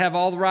 he had to have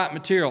all the right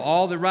material,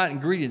 all the right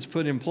ingredients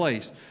put in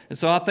place. And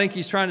so I think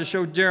he's trying to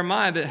show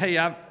Jeremiah that,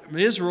 hey,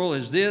 Israel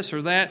is this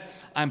or that.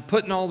 I'm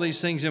putting all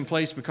these things in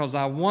place because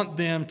I want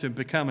them to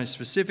become a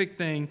specific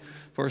thing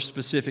for a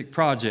specific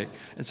project.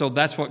 And so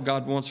that's what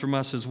God wants from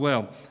us as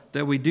well,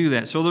 that we do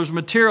that. So there's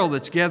material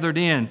that's gathered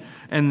in.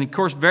 And, of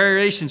course,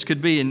 variations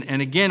could be.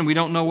 And again, we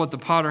don't know what the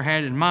potter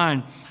had in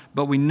mind,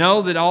 but we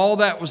know that all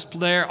that was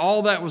there,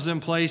 all that was in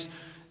place.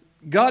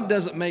 God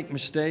doesn't make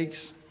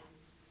mistakes.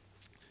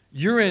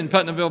 You're in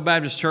Putnamville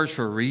Baptist Church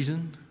for a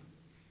reason.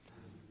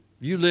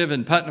 You live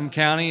in Putnam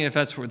County, if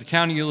that's where the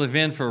county you live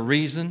in, for a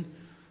reason.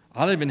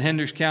 I live in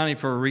Hendricks County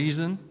for a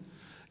reason.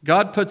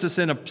 God puts us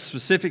in a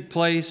specific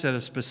place at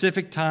a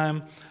specific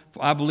time,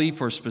 I believe,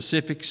 for a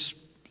specific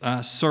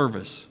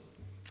service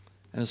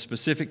and a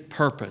specific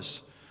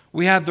purpose.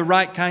 We have the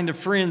right kind of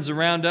friends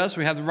around us.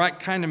 We have the right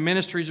kind of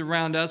ministries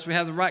around us. We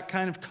have the right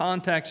kind of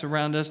contacts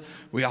around us.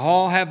 We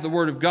all have the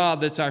Word of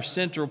God that's our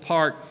central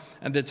part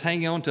and that's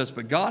hanging on to us.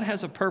 But God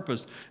has a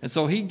purpose. And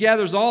so He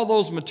gathers all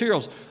those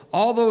materials.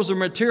 All those are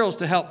materials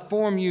to help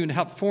form you and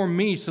help form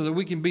me so that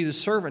we can be the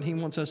servant He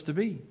wants us to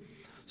be.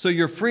 So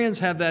your friends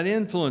have that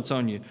influence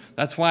on you.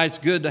 That's why it's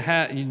good to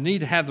have, you need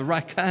to have the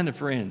right kind of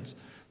friends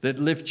that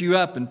lift you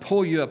up and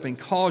pull you up and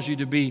cause you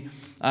to be,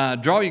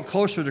 draw you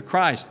closer to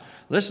Christ.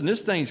 Listen,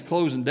 this thing's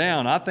closing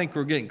down. I think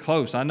we're getting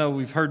close. I know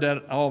we've heard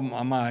that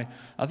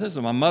I think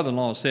my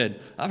mother-in-law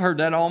said, I've heard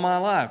that all my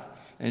life.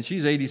 And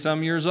she's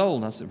 80-some years old.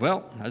 And I said,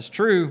 well, that's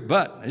true,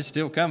 but it's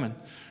still coming.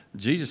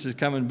 Jesus is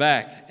coming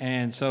back.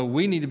 And so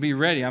we need to be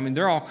ready. I mean,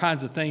 there are all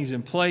kinds of things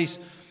in place,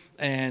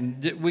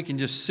 and we can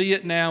just see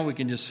it now. We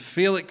can just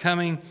feel it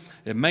coming.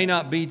 It may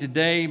not be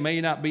today,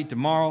 may not be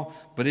tomorrow,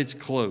 but it's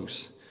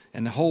close.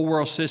 And the whole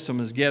world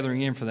system is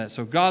gathering in for that.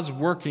 So God's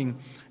working.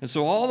 And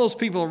so all those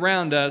people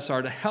around us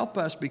are to help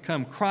us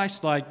become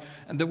Christ-like,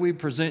 and that we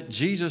present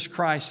Jesus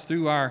Christ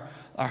through our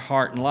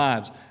heart and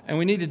lives. And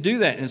we need to do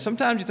that. And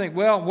sometimes you think,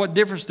 well, what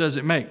difference does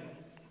it make?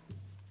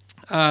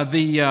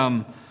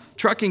 The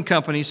trucking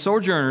company,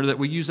 Sojourner, that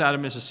we use out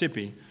of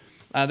Mississippi,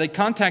 they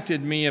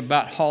contacted me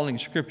about hauling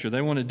Scripture.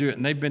 They want to do it,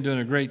 and they've been doing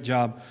a great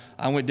job.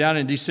 I went down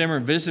in December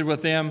and visited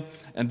with them,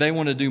 and they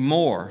want to do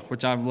more,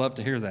 which I'd love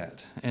to hear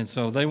that. And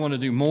so they want to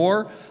do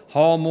more,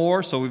 haul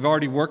more. So we've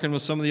already working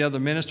with some of the other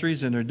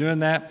ministries, and they're doing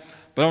that.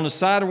 But on the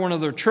side of one of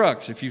their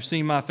trucks, if you've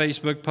seen my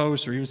Facebook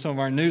posts or even some of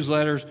our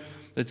newsletters,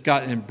 it's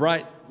got in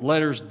bright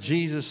letters,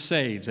 Jesus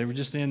Saves. They were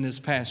just in this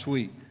past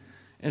week.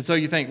 And so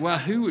you think, well,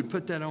 who would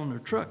put that on their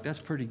truck? That's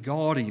pretty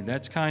gaudy.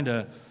 That's kind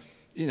of,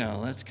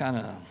 that's kind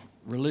of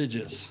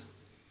religious.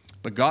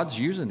 But God's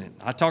using it.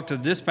 I talked to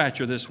the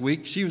dispatcher this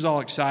week. She was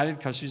all excited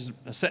because she's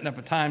setting up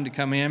a time to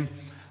come in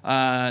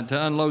to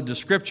unload the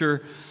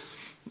Scripture.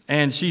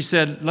 And she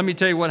said, let me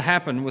tell you what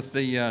happened with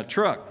the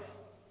truck.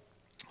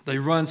 They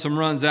run some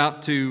runs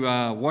out to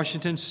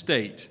Washington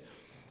State.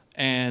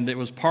 And it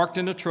was parked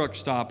in a truck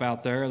stop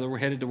out there. They were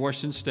headed to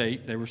Washington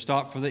State. They were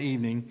stopped for the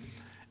evening.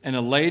 And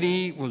a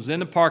lady was in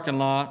the parking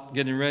lot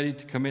getting ready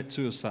to commit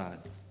suicide.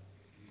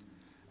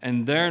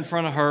 And there in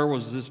front of her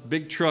was this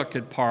big truck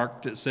had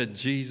parked that said,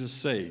 Jesus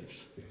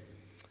Saves.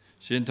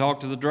 She didn't talk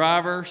to the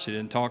driver. She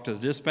didn't talk to the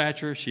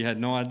dispatcher. She had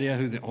no idea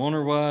who the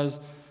owner was.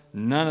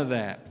 None of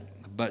that.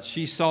 But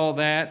she saw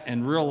that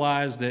and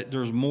realized that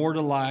there's more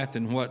to life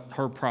than what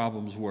her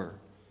problems were.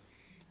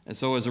 And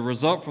so as a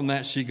result from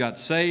that, she got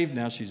saved.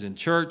 Now she's in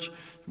church,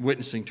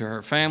 witnessing to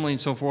her family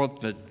and so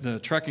forth. The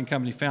trucking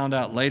company found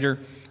out later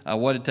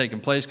what had taken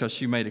place because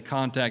she made a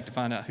contact to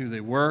find out who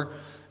they were.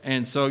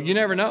 And so you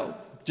never know.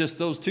 Just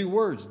those two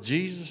words,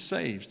 Jesus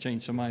Saves,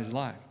 change somebody's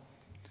life.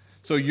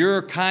 So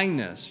your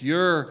kindness,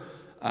 your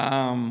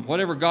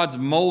whatever God's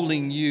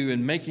molding you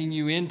and making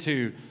you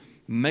into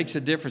makes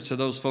a difference to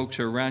those folks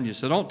who are around you.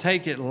 So don't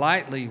take it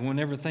lightly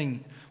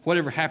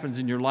whatever happens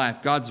in your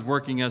life. God's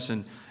working us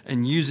and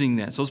using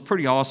that. So it's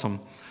pretty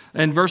awesome.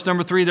 And verse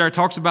number 3 there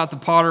talks about the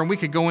potter, and we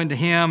could go into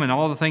him and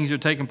all the things that are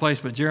taking place,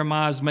 but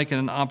Jeremiah is making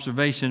an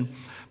observation.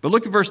 But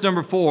look at verse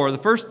number 4.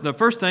 The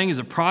first thing is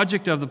a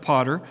project of the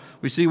potter.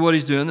 We see what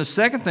he's doing. The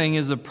second thing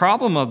is the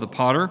problem of the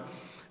potter.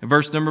 In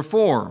verse number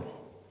 4.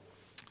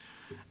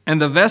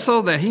 And the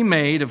vessel that he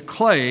made of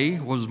clay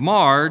was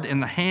marred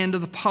in the hand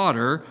of the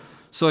potter,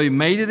 so he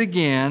made it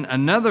again,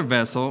 another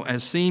vessel,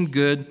 as seemed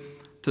good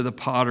to the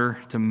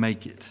potter to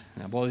make it.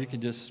 Now, boy,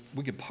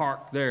 we could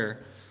park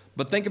there.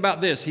 But think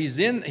about this.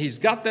 He's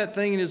got that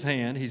thing in his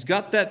hand. He's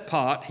got that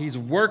pot. He's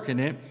working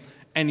it.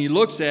 And he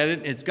looks at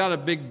it. It's got a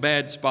big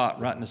bad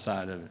spot right in the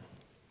side of it.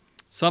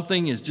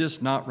 Something is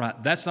just not right.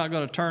 That's not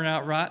going to turn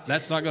out right.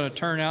 That's not going to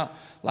turn out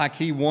like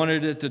he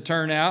wanted it to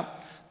turn out.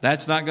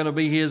 That's not going to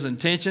be his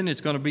intention.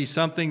 It's going to be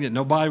something that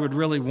nobody would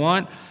really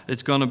want.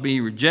 It's going to be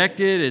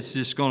rejected. It's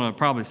just going to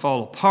probably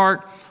fall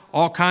apart.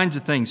 All kinds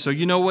of things. So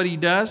you know what he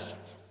does?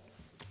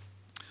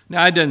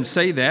 Now, I didn't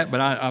say that,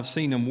 but I've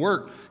seen him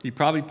work. He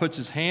probably puts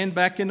his hand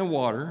back in the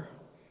water,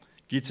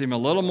 gets him a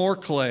little more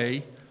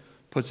clay,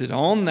 puts it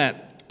on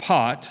that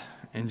pot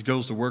and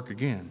goes to work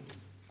again.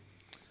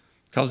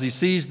 Because he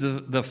sees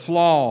the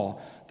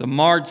flaw, the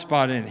marred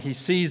spot in it. He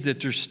sees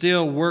that there's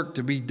still work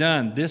to be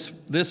done. This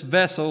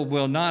vessel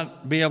will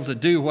not be able to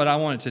do what I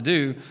want it to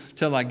do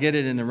till I get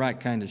it in the right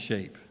kind of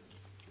shape.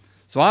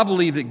 So I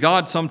believe that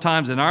God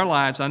sometimes in our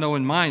lives, I know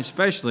in mine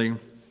especially,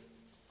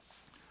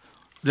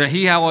 that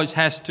he always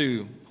has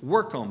to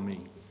work on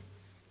me.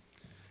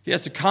 He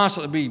has to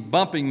constantly be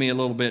bumping me a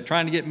little bit,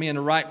 trying to get me in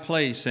the right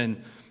place.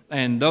 And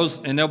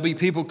there'll be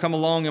people come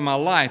along in my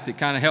life that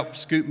kind of help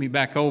scoot me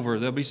back over.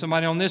 There'll be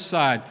somebody on this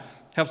side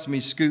helps me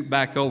scoot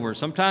back over.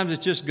 Sometimes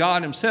it's just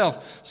God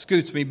himself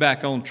scoots me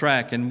back on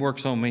track and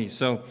works on me.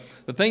 So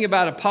the thing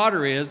about a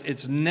potter is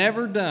it's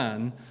never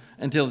done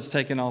until it's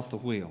taken off the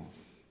wheel.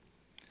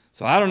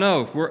 So I don't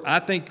know. I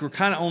think we're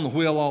kind of on the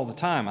wheel all the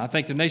time. I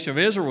think the nation of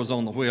Israel was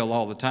on the wheel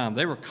all the time.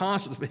 They were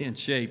constantly being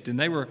shaped and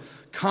they were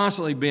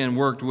constantly being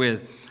worked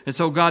with. And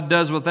so God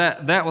does with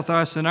that with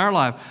us in our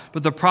life.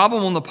 But the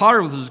problem on the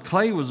potter was the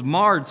clay was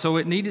marred, so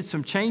it needed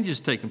some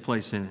changes taking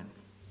place in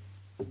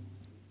it.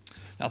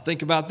 Now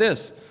think about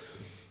this.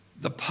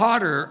 The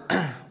potter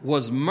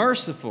was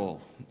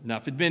merciful. Now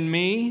if it'd been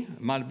me,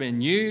 it might have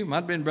been you, it might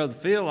have been Brother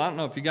Phil. I don't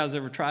know if you guys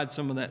ever tried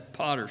some of that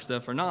potter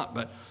stuff or not,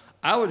 but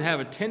I would have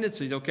a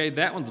tendency, okay,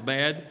 that one's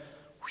bad.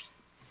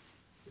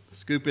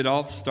 Scoop it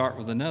off, start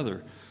with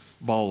another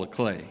ball of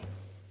clay.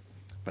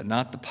 But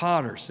not the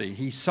potter, see.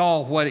 He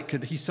saw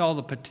he saw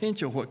the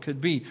potential, what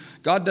could be.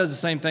 God does the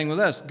same thing with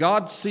us.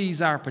 God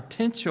sees our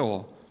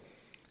potential.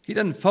 He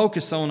doesn't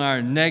focus on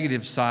our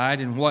negative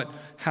side and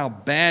how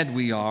bad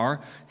we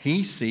are.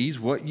 He sees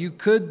what you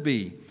could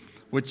be,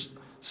 which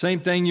same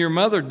thing your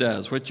mother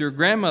does, what your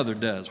grandmother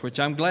does, which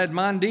I'm glad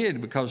mine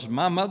did because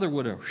my mother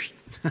would have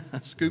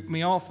scooped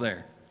me off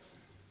there.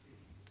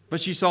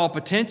 But she saw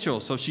potential,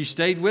 so she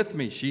stayed with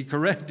me. She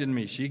corrected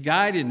me. She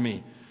guided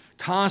me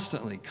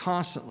constantly.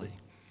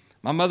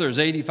 My mother is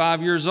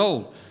 85 years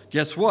old.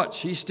 Guess what?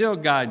 She's still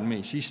guiding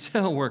me. She's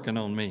still working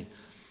on me.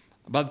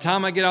 By the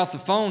time I get off the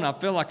phone, I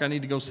feel like I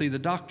need to go see the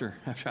doctor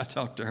after I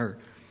talk to her.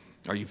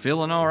 Are you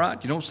feeling all right?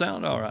 You don't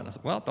sound all right. I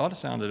said, well, I thought it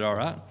sounded all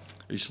right.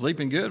 Are you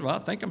sleeping good? Well, I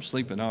think I'm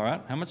sleeping all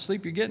right. How much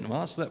sleep you getting? Well,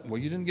 I slept. Well,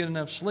 you didn't get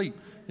enough sleep.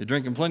 You're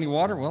drinking plenty of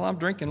water? Well, I'm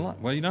drinking a lot.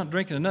 Well, you're not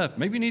drinking enough.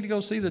 Maybe you need to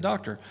go see the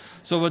doctor.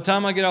 So by the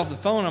time I get off the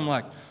phone, I'm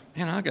like,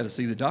 man, I got to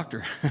see the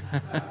doctor.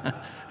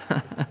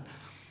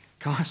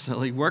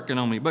 Constantly working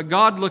on me. But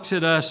God looks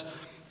at us,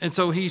 and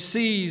so he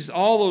sees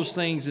all those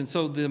things, and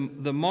so the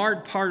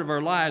marred part of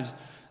our lives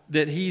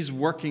that he's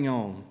working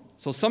on.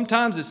 So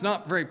sometimes it's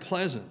not very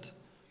pleasant,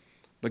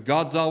 but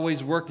God's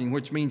always working,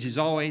 which means he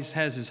always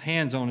has his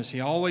hands on us.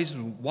 He's always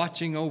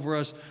watching over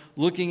us,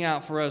 looking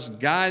out for us,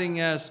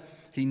 guiding us.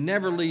 He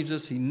never leaves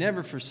us. He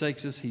never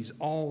forsakes us. He's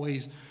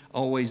always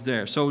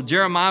there. So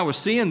Jeremiah was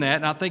seeing that,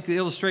 and I think the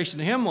illustration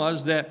to him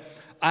was that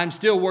I'm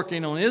still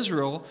working on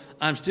Israel.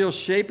 I'm still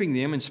shaping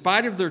them in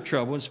spite of their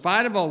trouble, in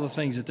spite of all the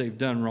things that they've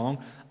done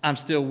wrong. I'm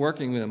still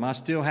working with them. I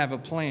still have a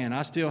plan.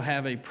 I still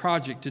have a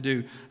project to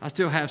do. I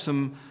still have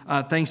some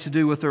things to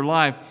do with their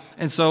life.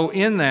 And so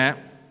in that,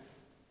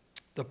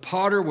 the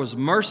potter was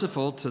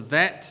merciful to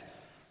that,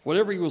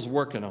 whatever he was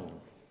working on,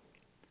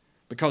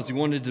 because he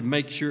wanted to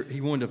make sure,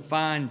 he wanted to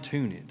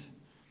fine-tune it.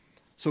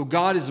 So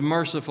God is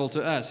merciful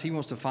to us. He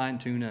wants to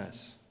fine-tune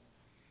us.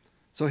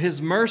 So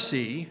his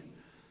mercy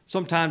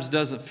sometimes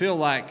doesn't feel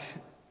like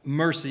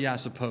mercy, I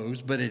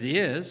suppose, but it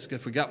is,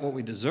 if we got what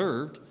we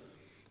deserved.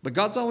 But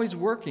God's always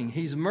working.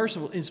 He's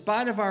merciful. In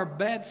spite of our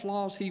bad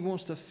flaws, he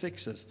wants to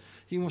fix us.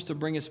 He wants to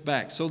bring us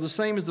back. So the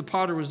same as the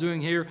potter was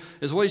doing here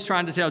is what he's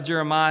trying to tell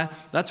Jeremiah.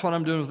 That's what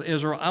I'm doing with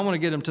Israel. I want to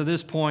get him to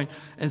this point.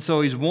 And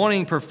so he's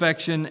wanting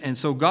perfection. And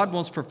so God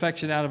wants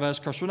perfection out of us.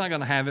 Of course, we're not going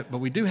to have it, but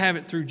we do have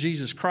it through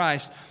Jesus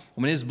Christ.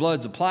 When his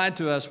blood's applied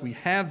to us, we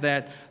have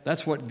that.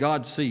 That's what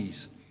God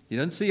sees. He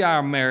doesn't see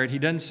our merit. He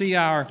doesn't see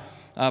our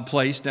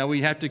place. Now,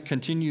 we have to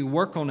continue to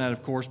work on that,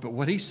 of course, but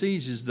what he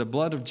sees is the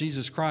blood of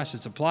Jesus Christ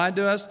that's applied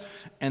to us,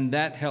 and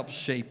that helps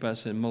shape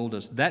us and mold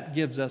us. That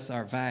gives us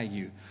our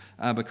value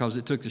because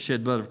it took the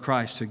shed blood of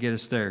Christ to get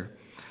us there.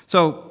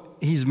 So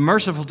he's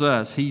merciful to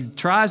us. He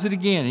tries it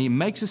again. He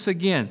makes us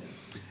again.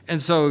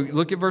 And so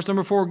look at verse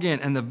number 4 again.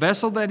 And the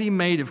vessel that he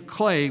made of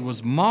clay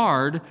was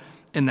marred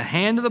in the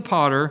hand of the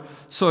potter,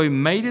 so he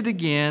made it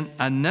again,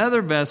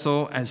 another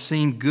vessel as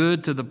seemed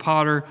good to the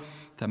potter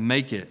to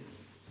make it.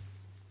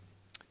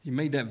 He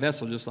made that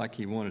vessel just like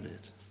he wanted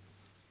it.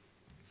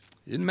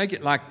 He didn't make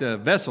it like the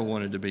vessel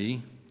wanted to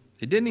be.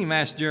 He didn't even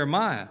ask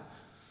Jeremiah.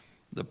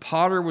 The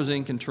potter was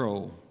in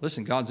control.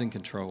 Listen, God's in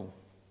control.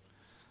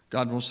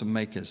 God wants to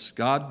make us.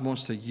 God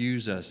wants to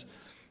use us.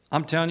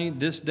 I'm telling you,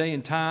 this day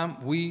and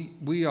time,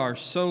 we are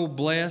so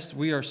blessed.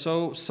 We are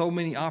so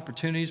many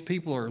opportunities.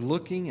 People are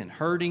looking and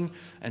hurting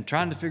and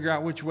trying to figure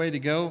out which way to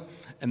go.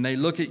 And they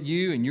look at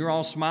you and you're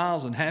all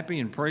smiles and happy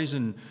and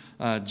praising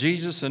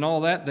Jesus and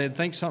all that. They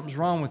think something's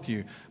wrong with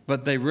you.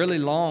 But they really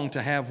long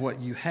to have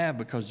what you have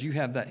because you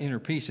have that inner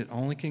peace that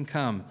only can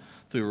come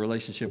through a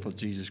relationship with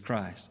Jesus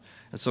Christ.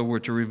 And so we're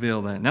to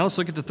reveal that. Now let's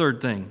look at the third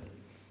thing.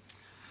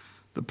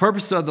 The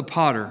purpose of the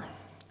potter.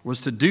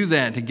 was to do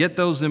that, to get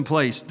those in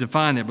place,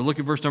 define it. But look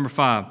at verse number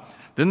 5.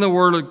 Then the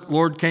word of the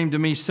Lord came to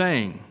me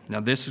saying, now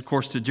this is, of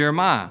course, to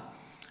Jeremiah,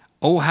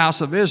 O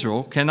house of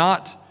Israel,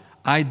 cannot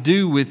I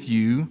do with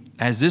you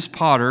as this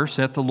potter,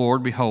 saith the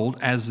Lord, behold,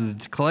 as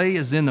the clay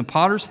is in the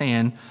potter's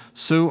hand,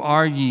 so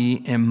are ye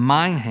in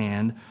mine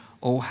hand,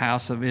 O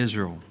house of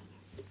Israel.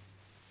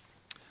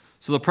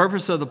 So the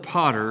purpose of the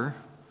potter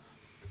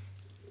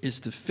is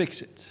to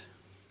fix it,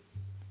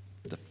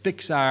 to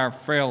fix our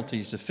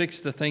frailties, to fix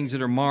the things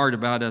that are marred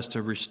about us,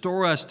 to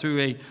restore us to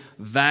a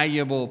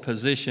valuable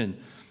position.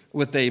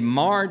 With a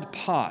marred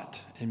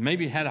pot, and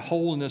maybe it had a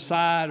hole in the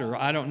side, or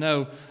I don't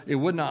know, it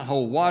would not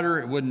hold water,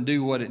 it wouldn't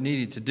do what it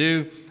needed to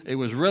do. It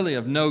was really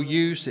of no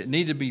use. It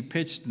needed to be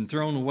pitched and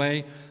thrown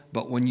away.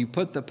 But when you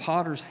put the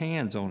potter's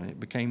hands on it, it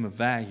became of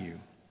value.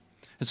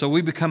 And so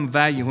we become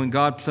value when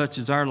God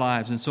touches our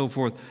lives and so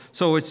forth.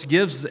 So it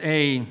gives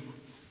I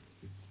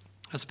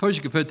suppose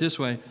you could put it this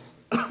way,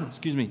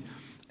 excuse me,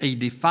 a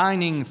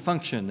defining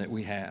function that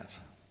we have.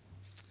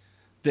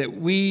 That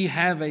we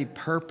have a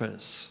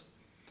purpose.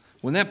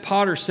 When that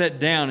potter sat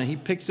down and he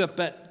picks up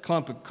that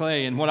clump of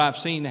clay, and what I've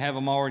seen, they have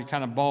them already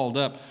kind of balled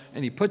up,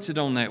 and he puts it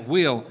on that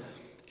wheel,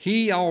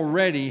 he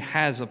already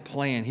has a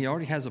plan. He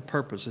already has a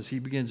purpose as he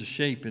begins to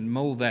shape and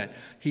mold that.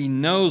 He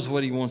knows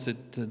what he wants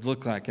it to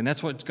look like, and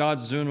that's what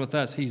God's doing with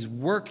us. He's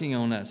working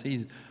on us.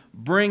 He's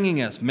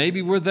bringing us.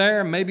 Maybe we're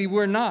there, maybe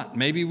we're not.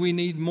 Maybe we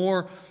need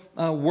more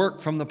work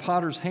from the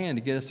potter's hand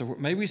to get us to work.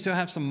 Maybe we still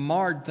have some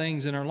marred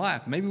things in our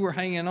life. Maybe we're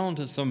hanging on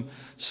to some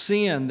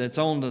sin that's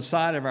on the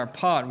side of our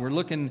pot. We're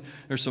looking,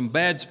 there's some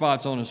bad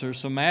spots on us. There's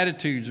some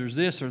attitudes. There's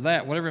this or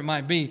that, whatever it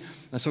might be.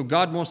 And so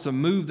God wants to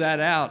move that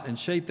out and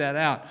shape that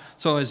out.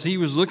 So as he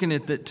was looking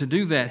at that, to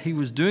do that, he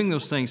was doing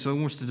those things. So he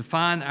wants to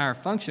define our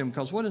function,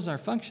 because what is our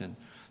function?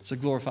 It's to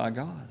glorify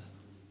God.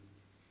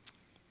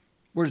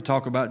 We're to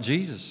talk about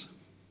Jesus.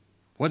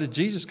 What did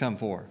Jesus come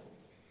for?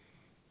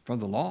 For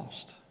the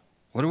lost.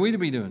 What are we to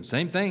be doing?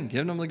 Same thing,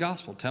 giving them the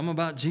gospel. Tell them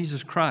about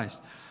Jesus Christ.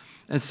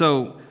 And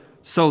so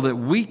that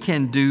we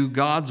can do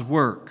God's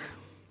work.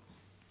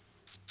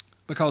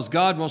 Because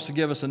God wants to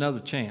give us another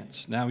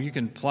chance. Now, you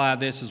can apply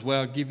this as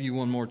well, give you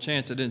one more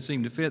chance. It didn't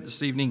seem to fit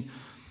this evening.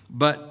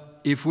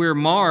 But if we're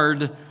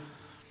marred,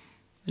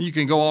 you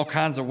can go all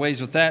kinds of ways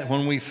with that.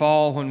 When we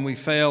fall, when we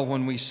fail,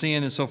 when we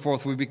sin and so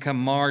forth, we become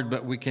marred,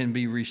 but we can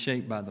be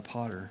reshaped by the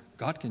potter.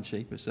 God can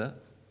shape us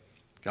up.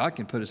 God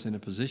can put us in a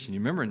position. You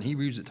remember in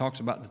Hebrews it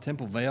talks about the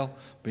temple veil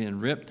being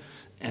ripped.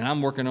 And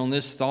I'm working on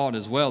this thought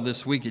as well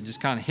this week. It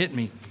just kind of hit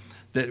me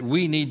that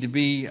we need to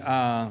be,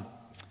 I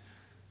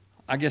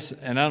guess,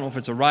 and I don't know if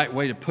it's a right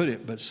way to put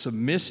it, but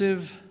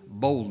submissive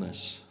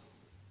boldness.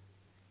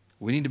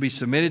 We need to be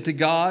submitted to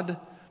God,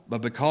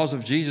 but because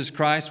of Jesus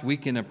Christ, we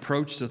can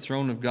approach the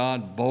throne of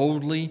God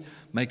boldly,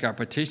 make our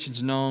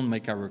petitions known,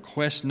 make our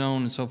requests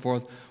known, and so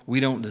forth. We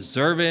don't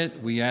deserve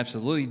it. We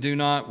absolutely do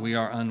not. We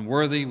are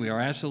unworthy. We are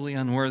absolutely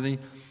unworthy.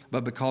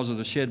 But because of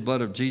the shed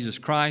blood of Jesus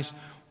Christ,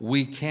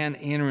 we can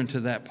enter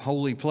into that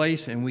holy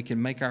place and we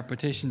can make our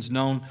petitions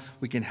known.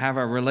 We can have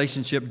our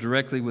relationship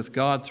directly with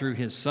God through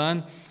his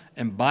Son.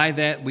 And by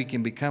that, we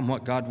can become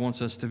what God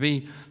wants us to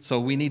be. So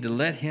we need to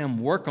let him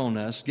work on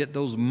us, get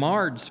those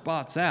marred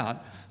spots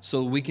out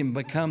so we can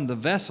become the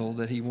vessel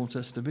that he wants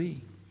us to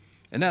be.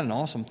 Isn't that an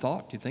awesome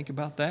thought? Do you think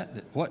about that?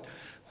 That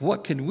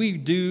what can we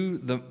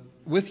do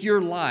with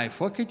your life?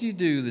 What could you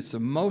do that's the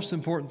most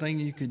important thing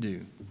you could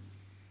do?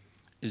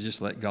 Is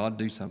just let God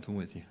do something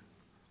with you.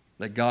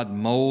 Let God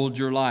mold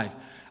your life.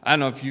 I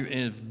don't know if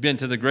you've been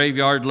to the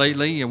graveyard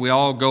lately. We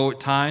all go at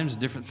times,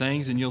 different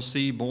things, and you'll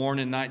see born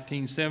in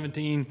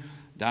 1917,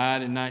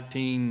 died in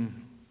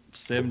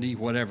 1970,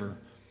 whatever.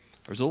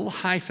 There's a little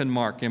hyphen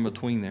mark in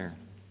between there.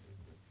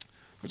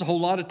 There's a whole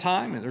lot of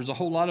time, and there's a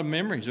whole lot of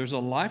memories. There's a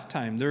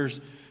lifetime. There's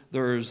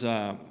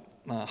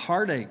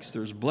heartaches.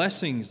 There's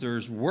blessings.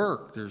 There's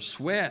work. There's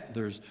sweat.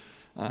 There's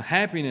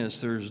happiness.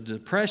 There's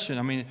depression.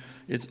 I mean,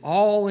 it's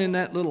all in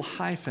that little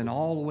hyphen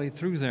all the way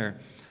through there.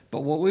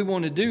 But what we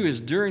want to do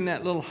is during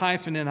that little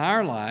hyphen in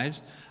our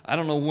lives, I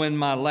don't know when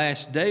my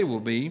last day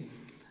will be.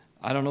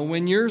 I don't know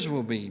when yours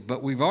will be.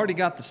 But we've already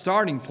got the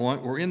starting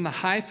point. We're in the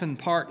hyphen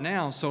part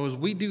now. So as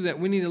we do that,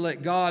 we need to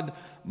let God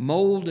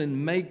mold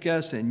and make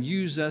us and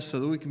use us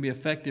so that we can be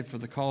effective for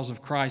the cause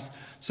of Christ,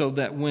 so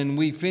that when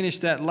we finish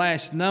that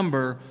last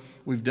number,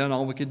 we've done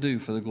all we could do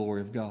for the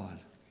glory of God,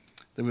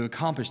 that we've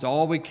accomplished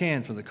all we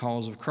can for the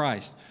cause of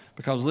Christ.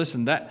 Because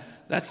listen,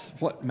 that's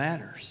what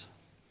matters.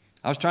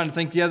 I was trying to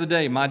think the other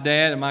day, my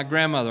dad and my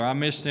grandmother, I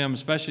miss them,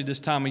 especially this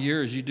time of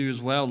year, as you do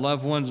as well,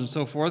 loved ones and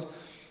so forth,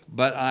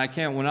 but I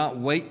will not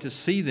wait to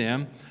see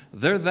them.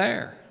 They're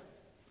there.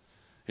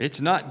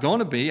 It's not going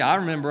to be. I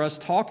remember us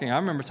talking. I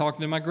remember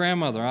talking to my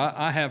grandmother.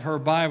 I have her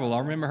Bible. I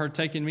remember her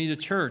taking me to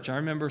church. I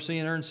remember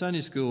seeing her in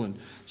Sunday school, and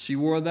she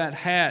wore that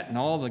hat and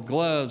all the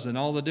gloves and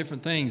all the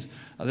different things.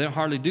 They don't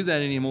hardly do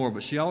that anymore,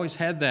 but she always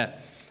had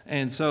that.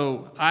 And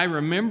so I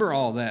remember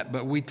all that,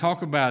 but we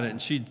talk about it,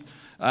 and she'd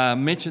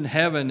mention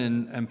heaven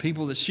and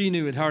people that she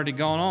knew had already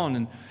gone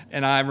on.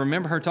 And I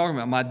remember her talking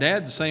about my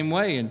dad the same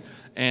way.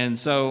 And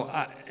so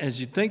as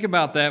you think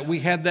about that, we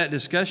had that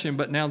discussion,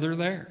 but now they're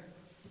there.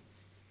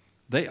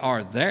 They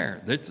are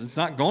there. It's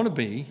not going to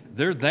be.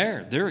 They're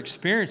there. They're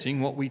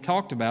experiencing what we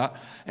talked about.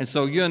 And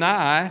so you and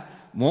I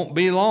won't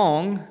be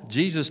long.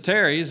 Jesus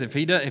tarries. If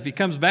he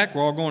comes back,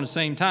 we're all going at the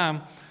same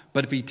time.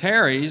 But if he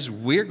tarries,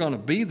 we're going to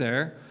be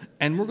there,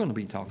 and we're going to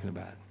be talking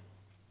about it.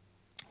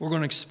 We're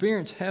going to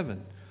experience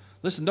heaven.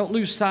 Listen, don't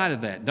lose sight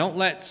of that. Don't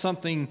let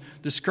something,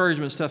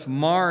 discouragement stuff,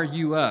 mar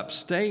you up.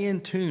 Stay in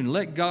tune.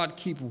 Let God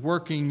keep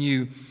working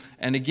you.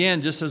 And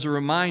again, just as a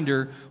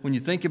reminder, when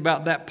you think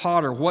about that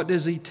potter, what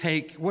does he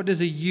take? What does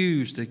he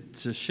use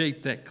to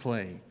shape that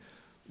clay?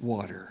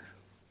 Water.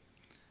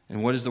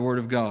 And what is the Word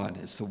of God?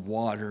 It's the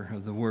water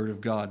of the Word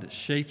of God that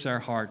shapes our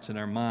hearts and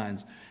our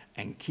minds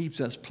and keeps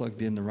us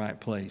plugged in the right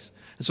place.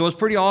 And so it's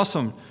pretty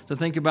awesome to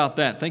think about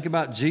that. Think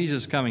about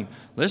Jesus coming.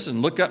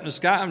 Listen, look up in the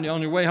sky on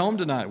your way home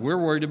tonight. We're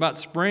worried about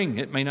spring.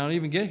 It may not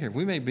even get here.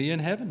 We may be in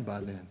heaven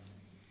by then.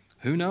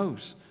 Who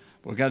knows?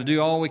 But we've got to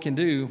do all we can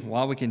do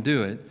while we can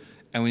do it.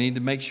 And we need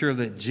to make sure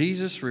that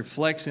Jesus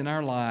reflects in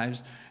our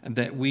lives and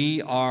that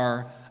we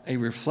are a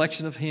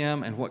reflection of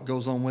Him and what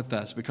goes on with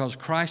us. Because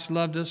Christ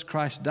loved us.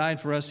 Christ died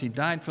for us. He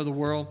died for the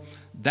world.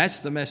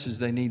 That's the message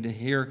they need to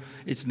hear.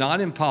 It's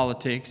not in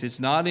politics. It's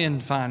not in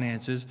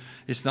finances.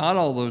 It's not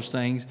all those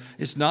things.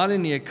 It's not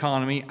in the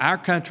economy. Our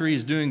country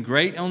is doing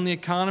great on the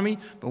economy,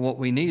 but what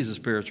we need is a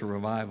spiritual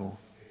revival.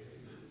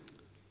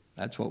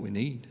 That's what we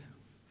need.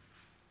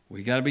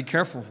 We got to be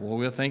careful. Well,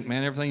 we'll think,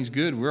 man, everything's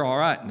good. We're all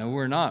right. No,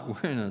 we're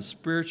not. We're in a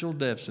spiritual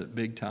deficit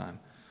big time.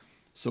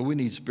 So we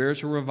need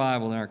spiritual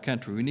revival in our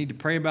country. We need to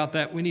pray about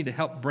that. We need to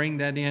help bring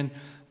that in.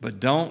 But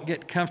don't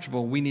get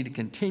comfortable. We need to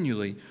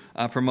continually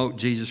promote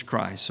Jesus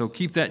Christ. So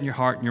keep that in your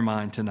heart and your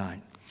mind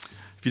tonight.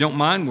 If you don't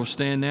mind, we'll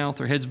stand now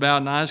with our heads bowed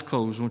and eyes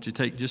closed. I want you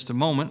to take just a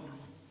moment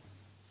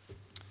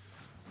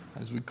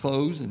as we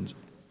close and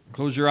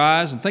close your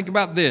eyes and think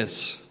about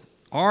this.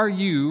 Are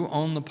you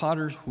on the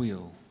potter's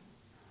wheel?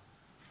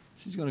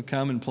 She's going to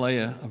come and play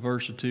a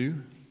verse or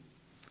two.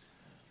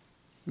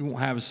 We won't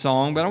have a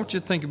song, but I want you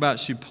to think about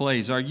as she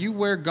plays. Are you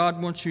where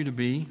God wants you to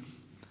be?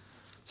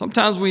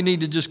 Sometimes we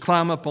need to just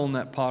climb up on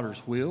that potter's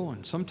wheel,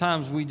 and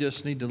sometimes we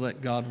just need to let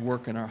God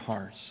work in our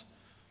hearts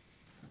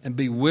and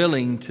be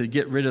willing to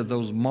get rid of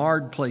those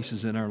marred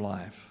places in our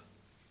life.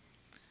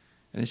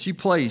 And as she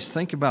plays,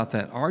 think about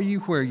that. Are you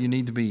where you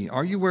need to be?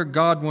 Are you where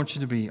God wants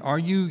you to be? Are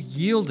you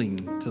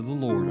yielding to the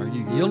Lord? Are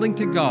you yielding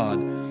to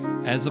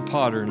God as a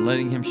potter and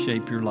letting Him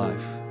shape your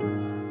life?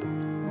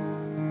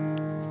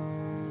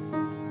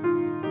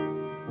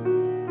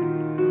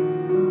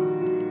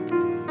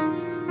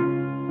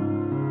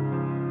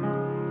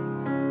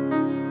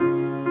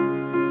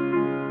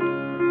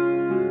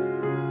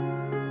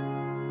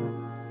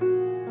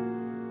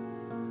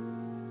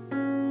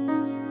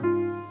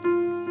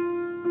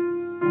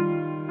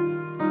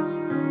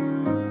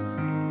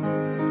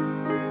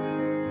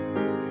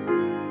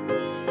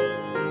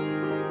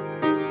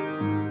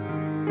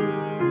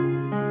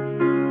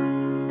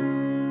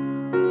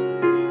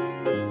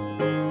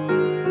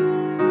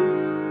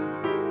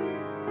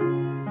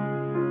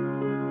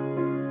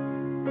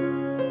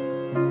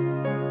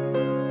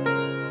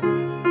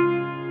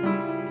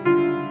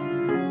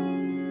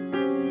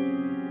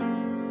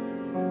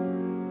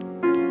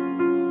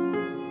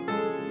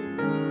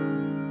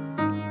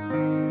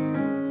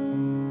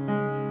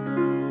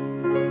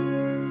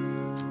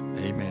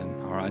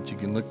 You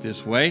can look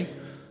this way.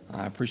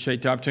 I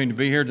appreciate the opportunity to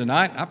be here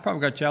tonight. I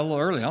probably got you out a little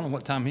early. I don't know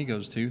what time he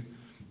goes to.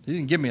 He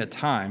didn't give me a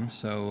time,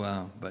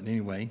 so but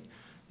anyway,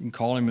 you can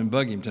call him and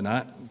bug him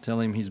tonight and tell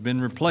him he's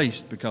been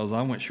replaced because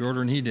I went shorter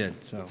than he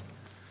did. So,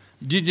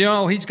 did you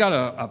know he's got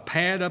a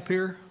pad up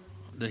here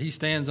that he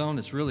stands on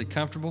that's really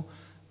comfortable,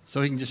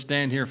 so he can just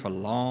stand here for a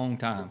long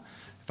time.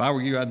 If I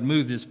were you, I'd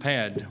move this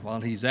pad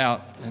while he's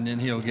out, and then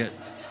he'll get.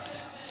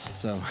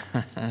 So,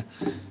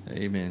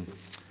 amen.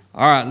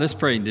 All right, let's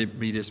pray and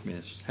be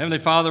dismissed. Heavenly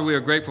Father, we are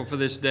grateful for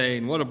this day,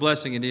 and what a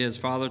blessing it is,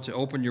 Father, to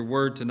open your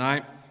word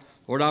tonight.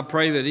 Lord, I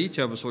pray that each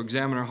of us will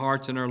examine our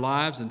hearts and our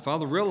lives, and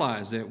Father,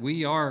 realize that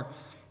we are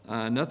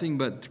nothing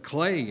but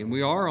clay, and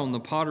we are on the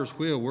potter's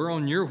wheel. We're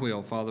on your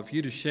wheel, Father, for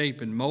you to shape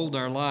and mold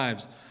our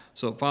lives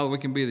so, Father, we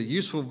can be the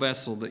useful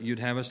vessel that you'd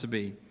have us to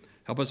be.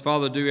 Help us,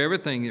 Father, do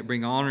everything that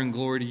bring honor and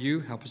glory to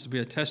you. Help us to be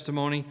a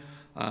testimony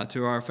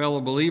to our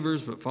fellow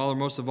believers, but, Father,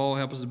 most of all,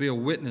 help us to be a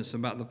witness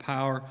about the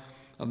power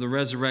of the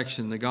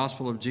resurrection, the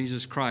gospel of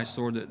Jesus Christ,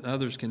 Lord, that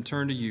others can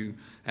turn to you,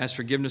 ask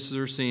forgiveness of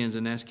their sins,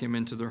 and ask him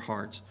into their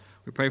hearts.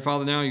 We pray,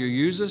 Father, now you'll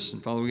use us,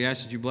 and Father, we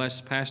ask that you bless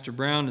Pastor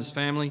Brown and his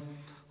family.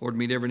 Lord,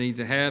 meet every need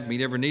they have,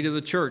 meet every need of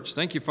the church.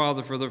 Thank you,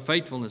 Father, for their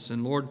faithfulness.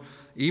 And Lord,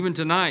 even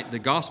tonight, the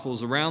gospel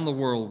is around the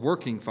world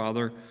working,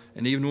 Father,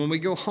 and even when we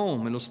go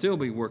home, it'll still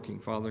be working,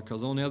 Father,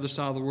 because on the other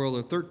side of the world,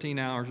 there are 13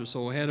 hours or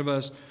so ahead of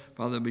us.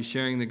 Father, they'll be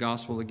sharing the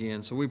gospel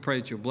again. So we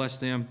pray that you'll bless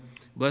them.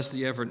 Bless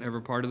the effort in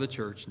every part of the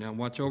church. Now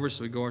watch over us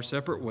so we go our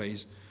separate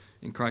ways.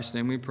 In Christ's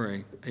name we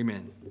pray.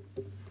 Amen.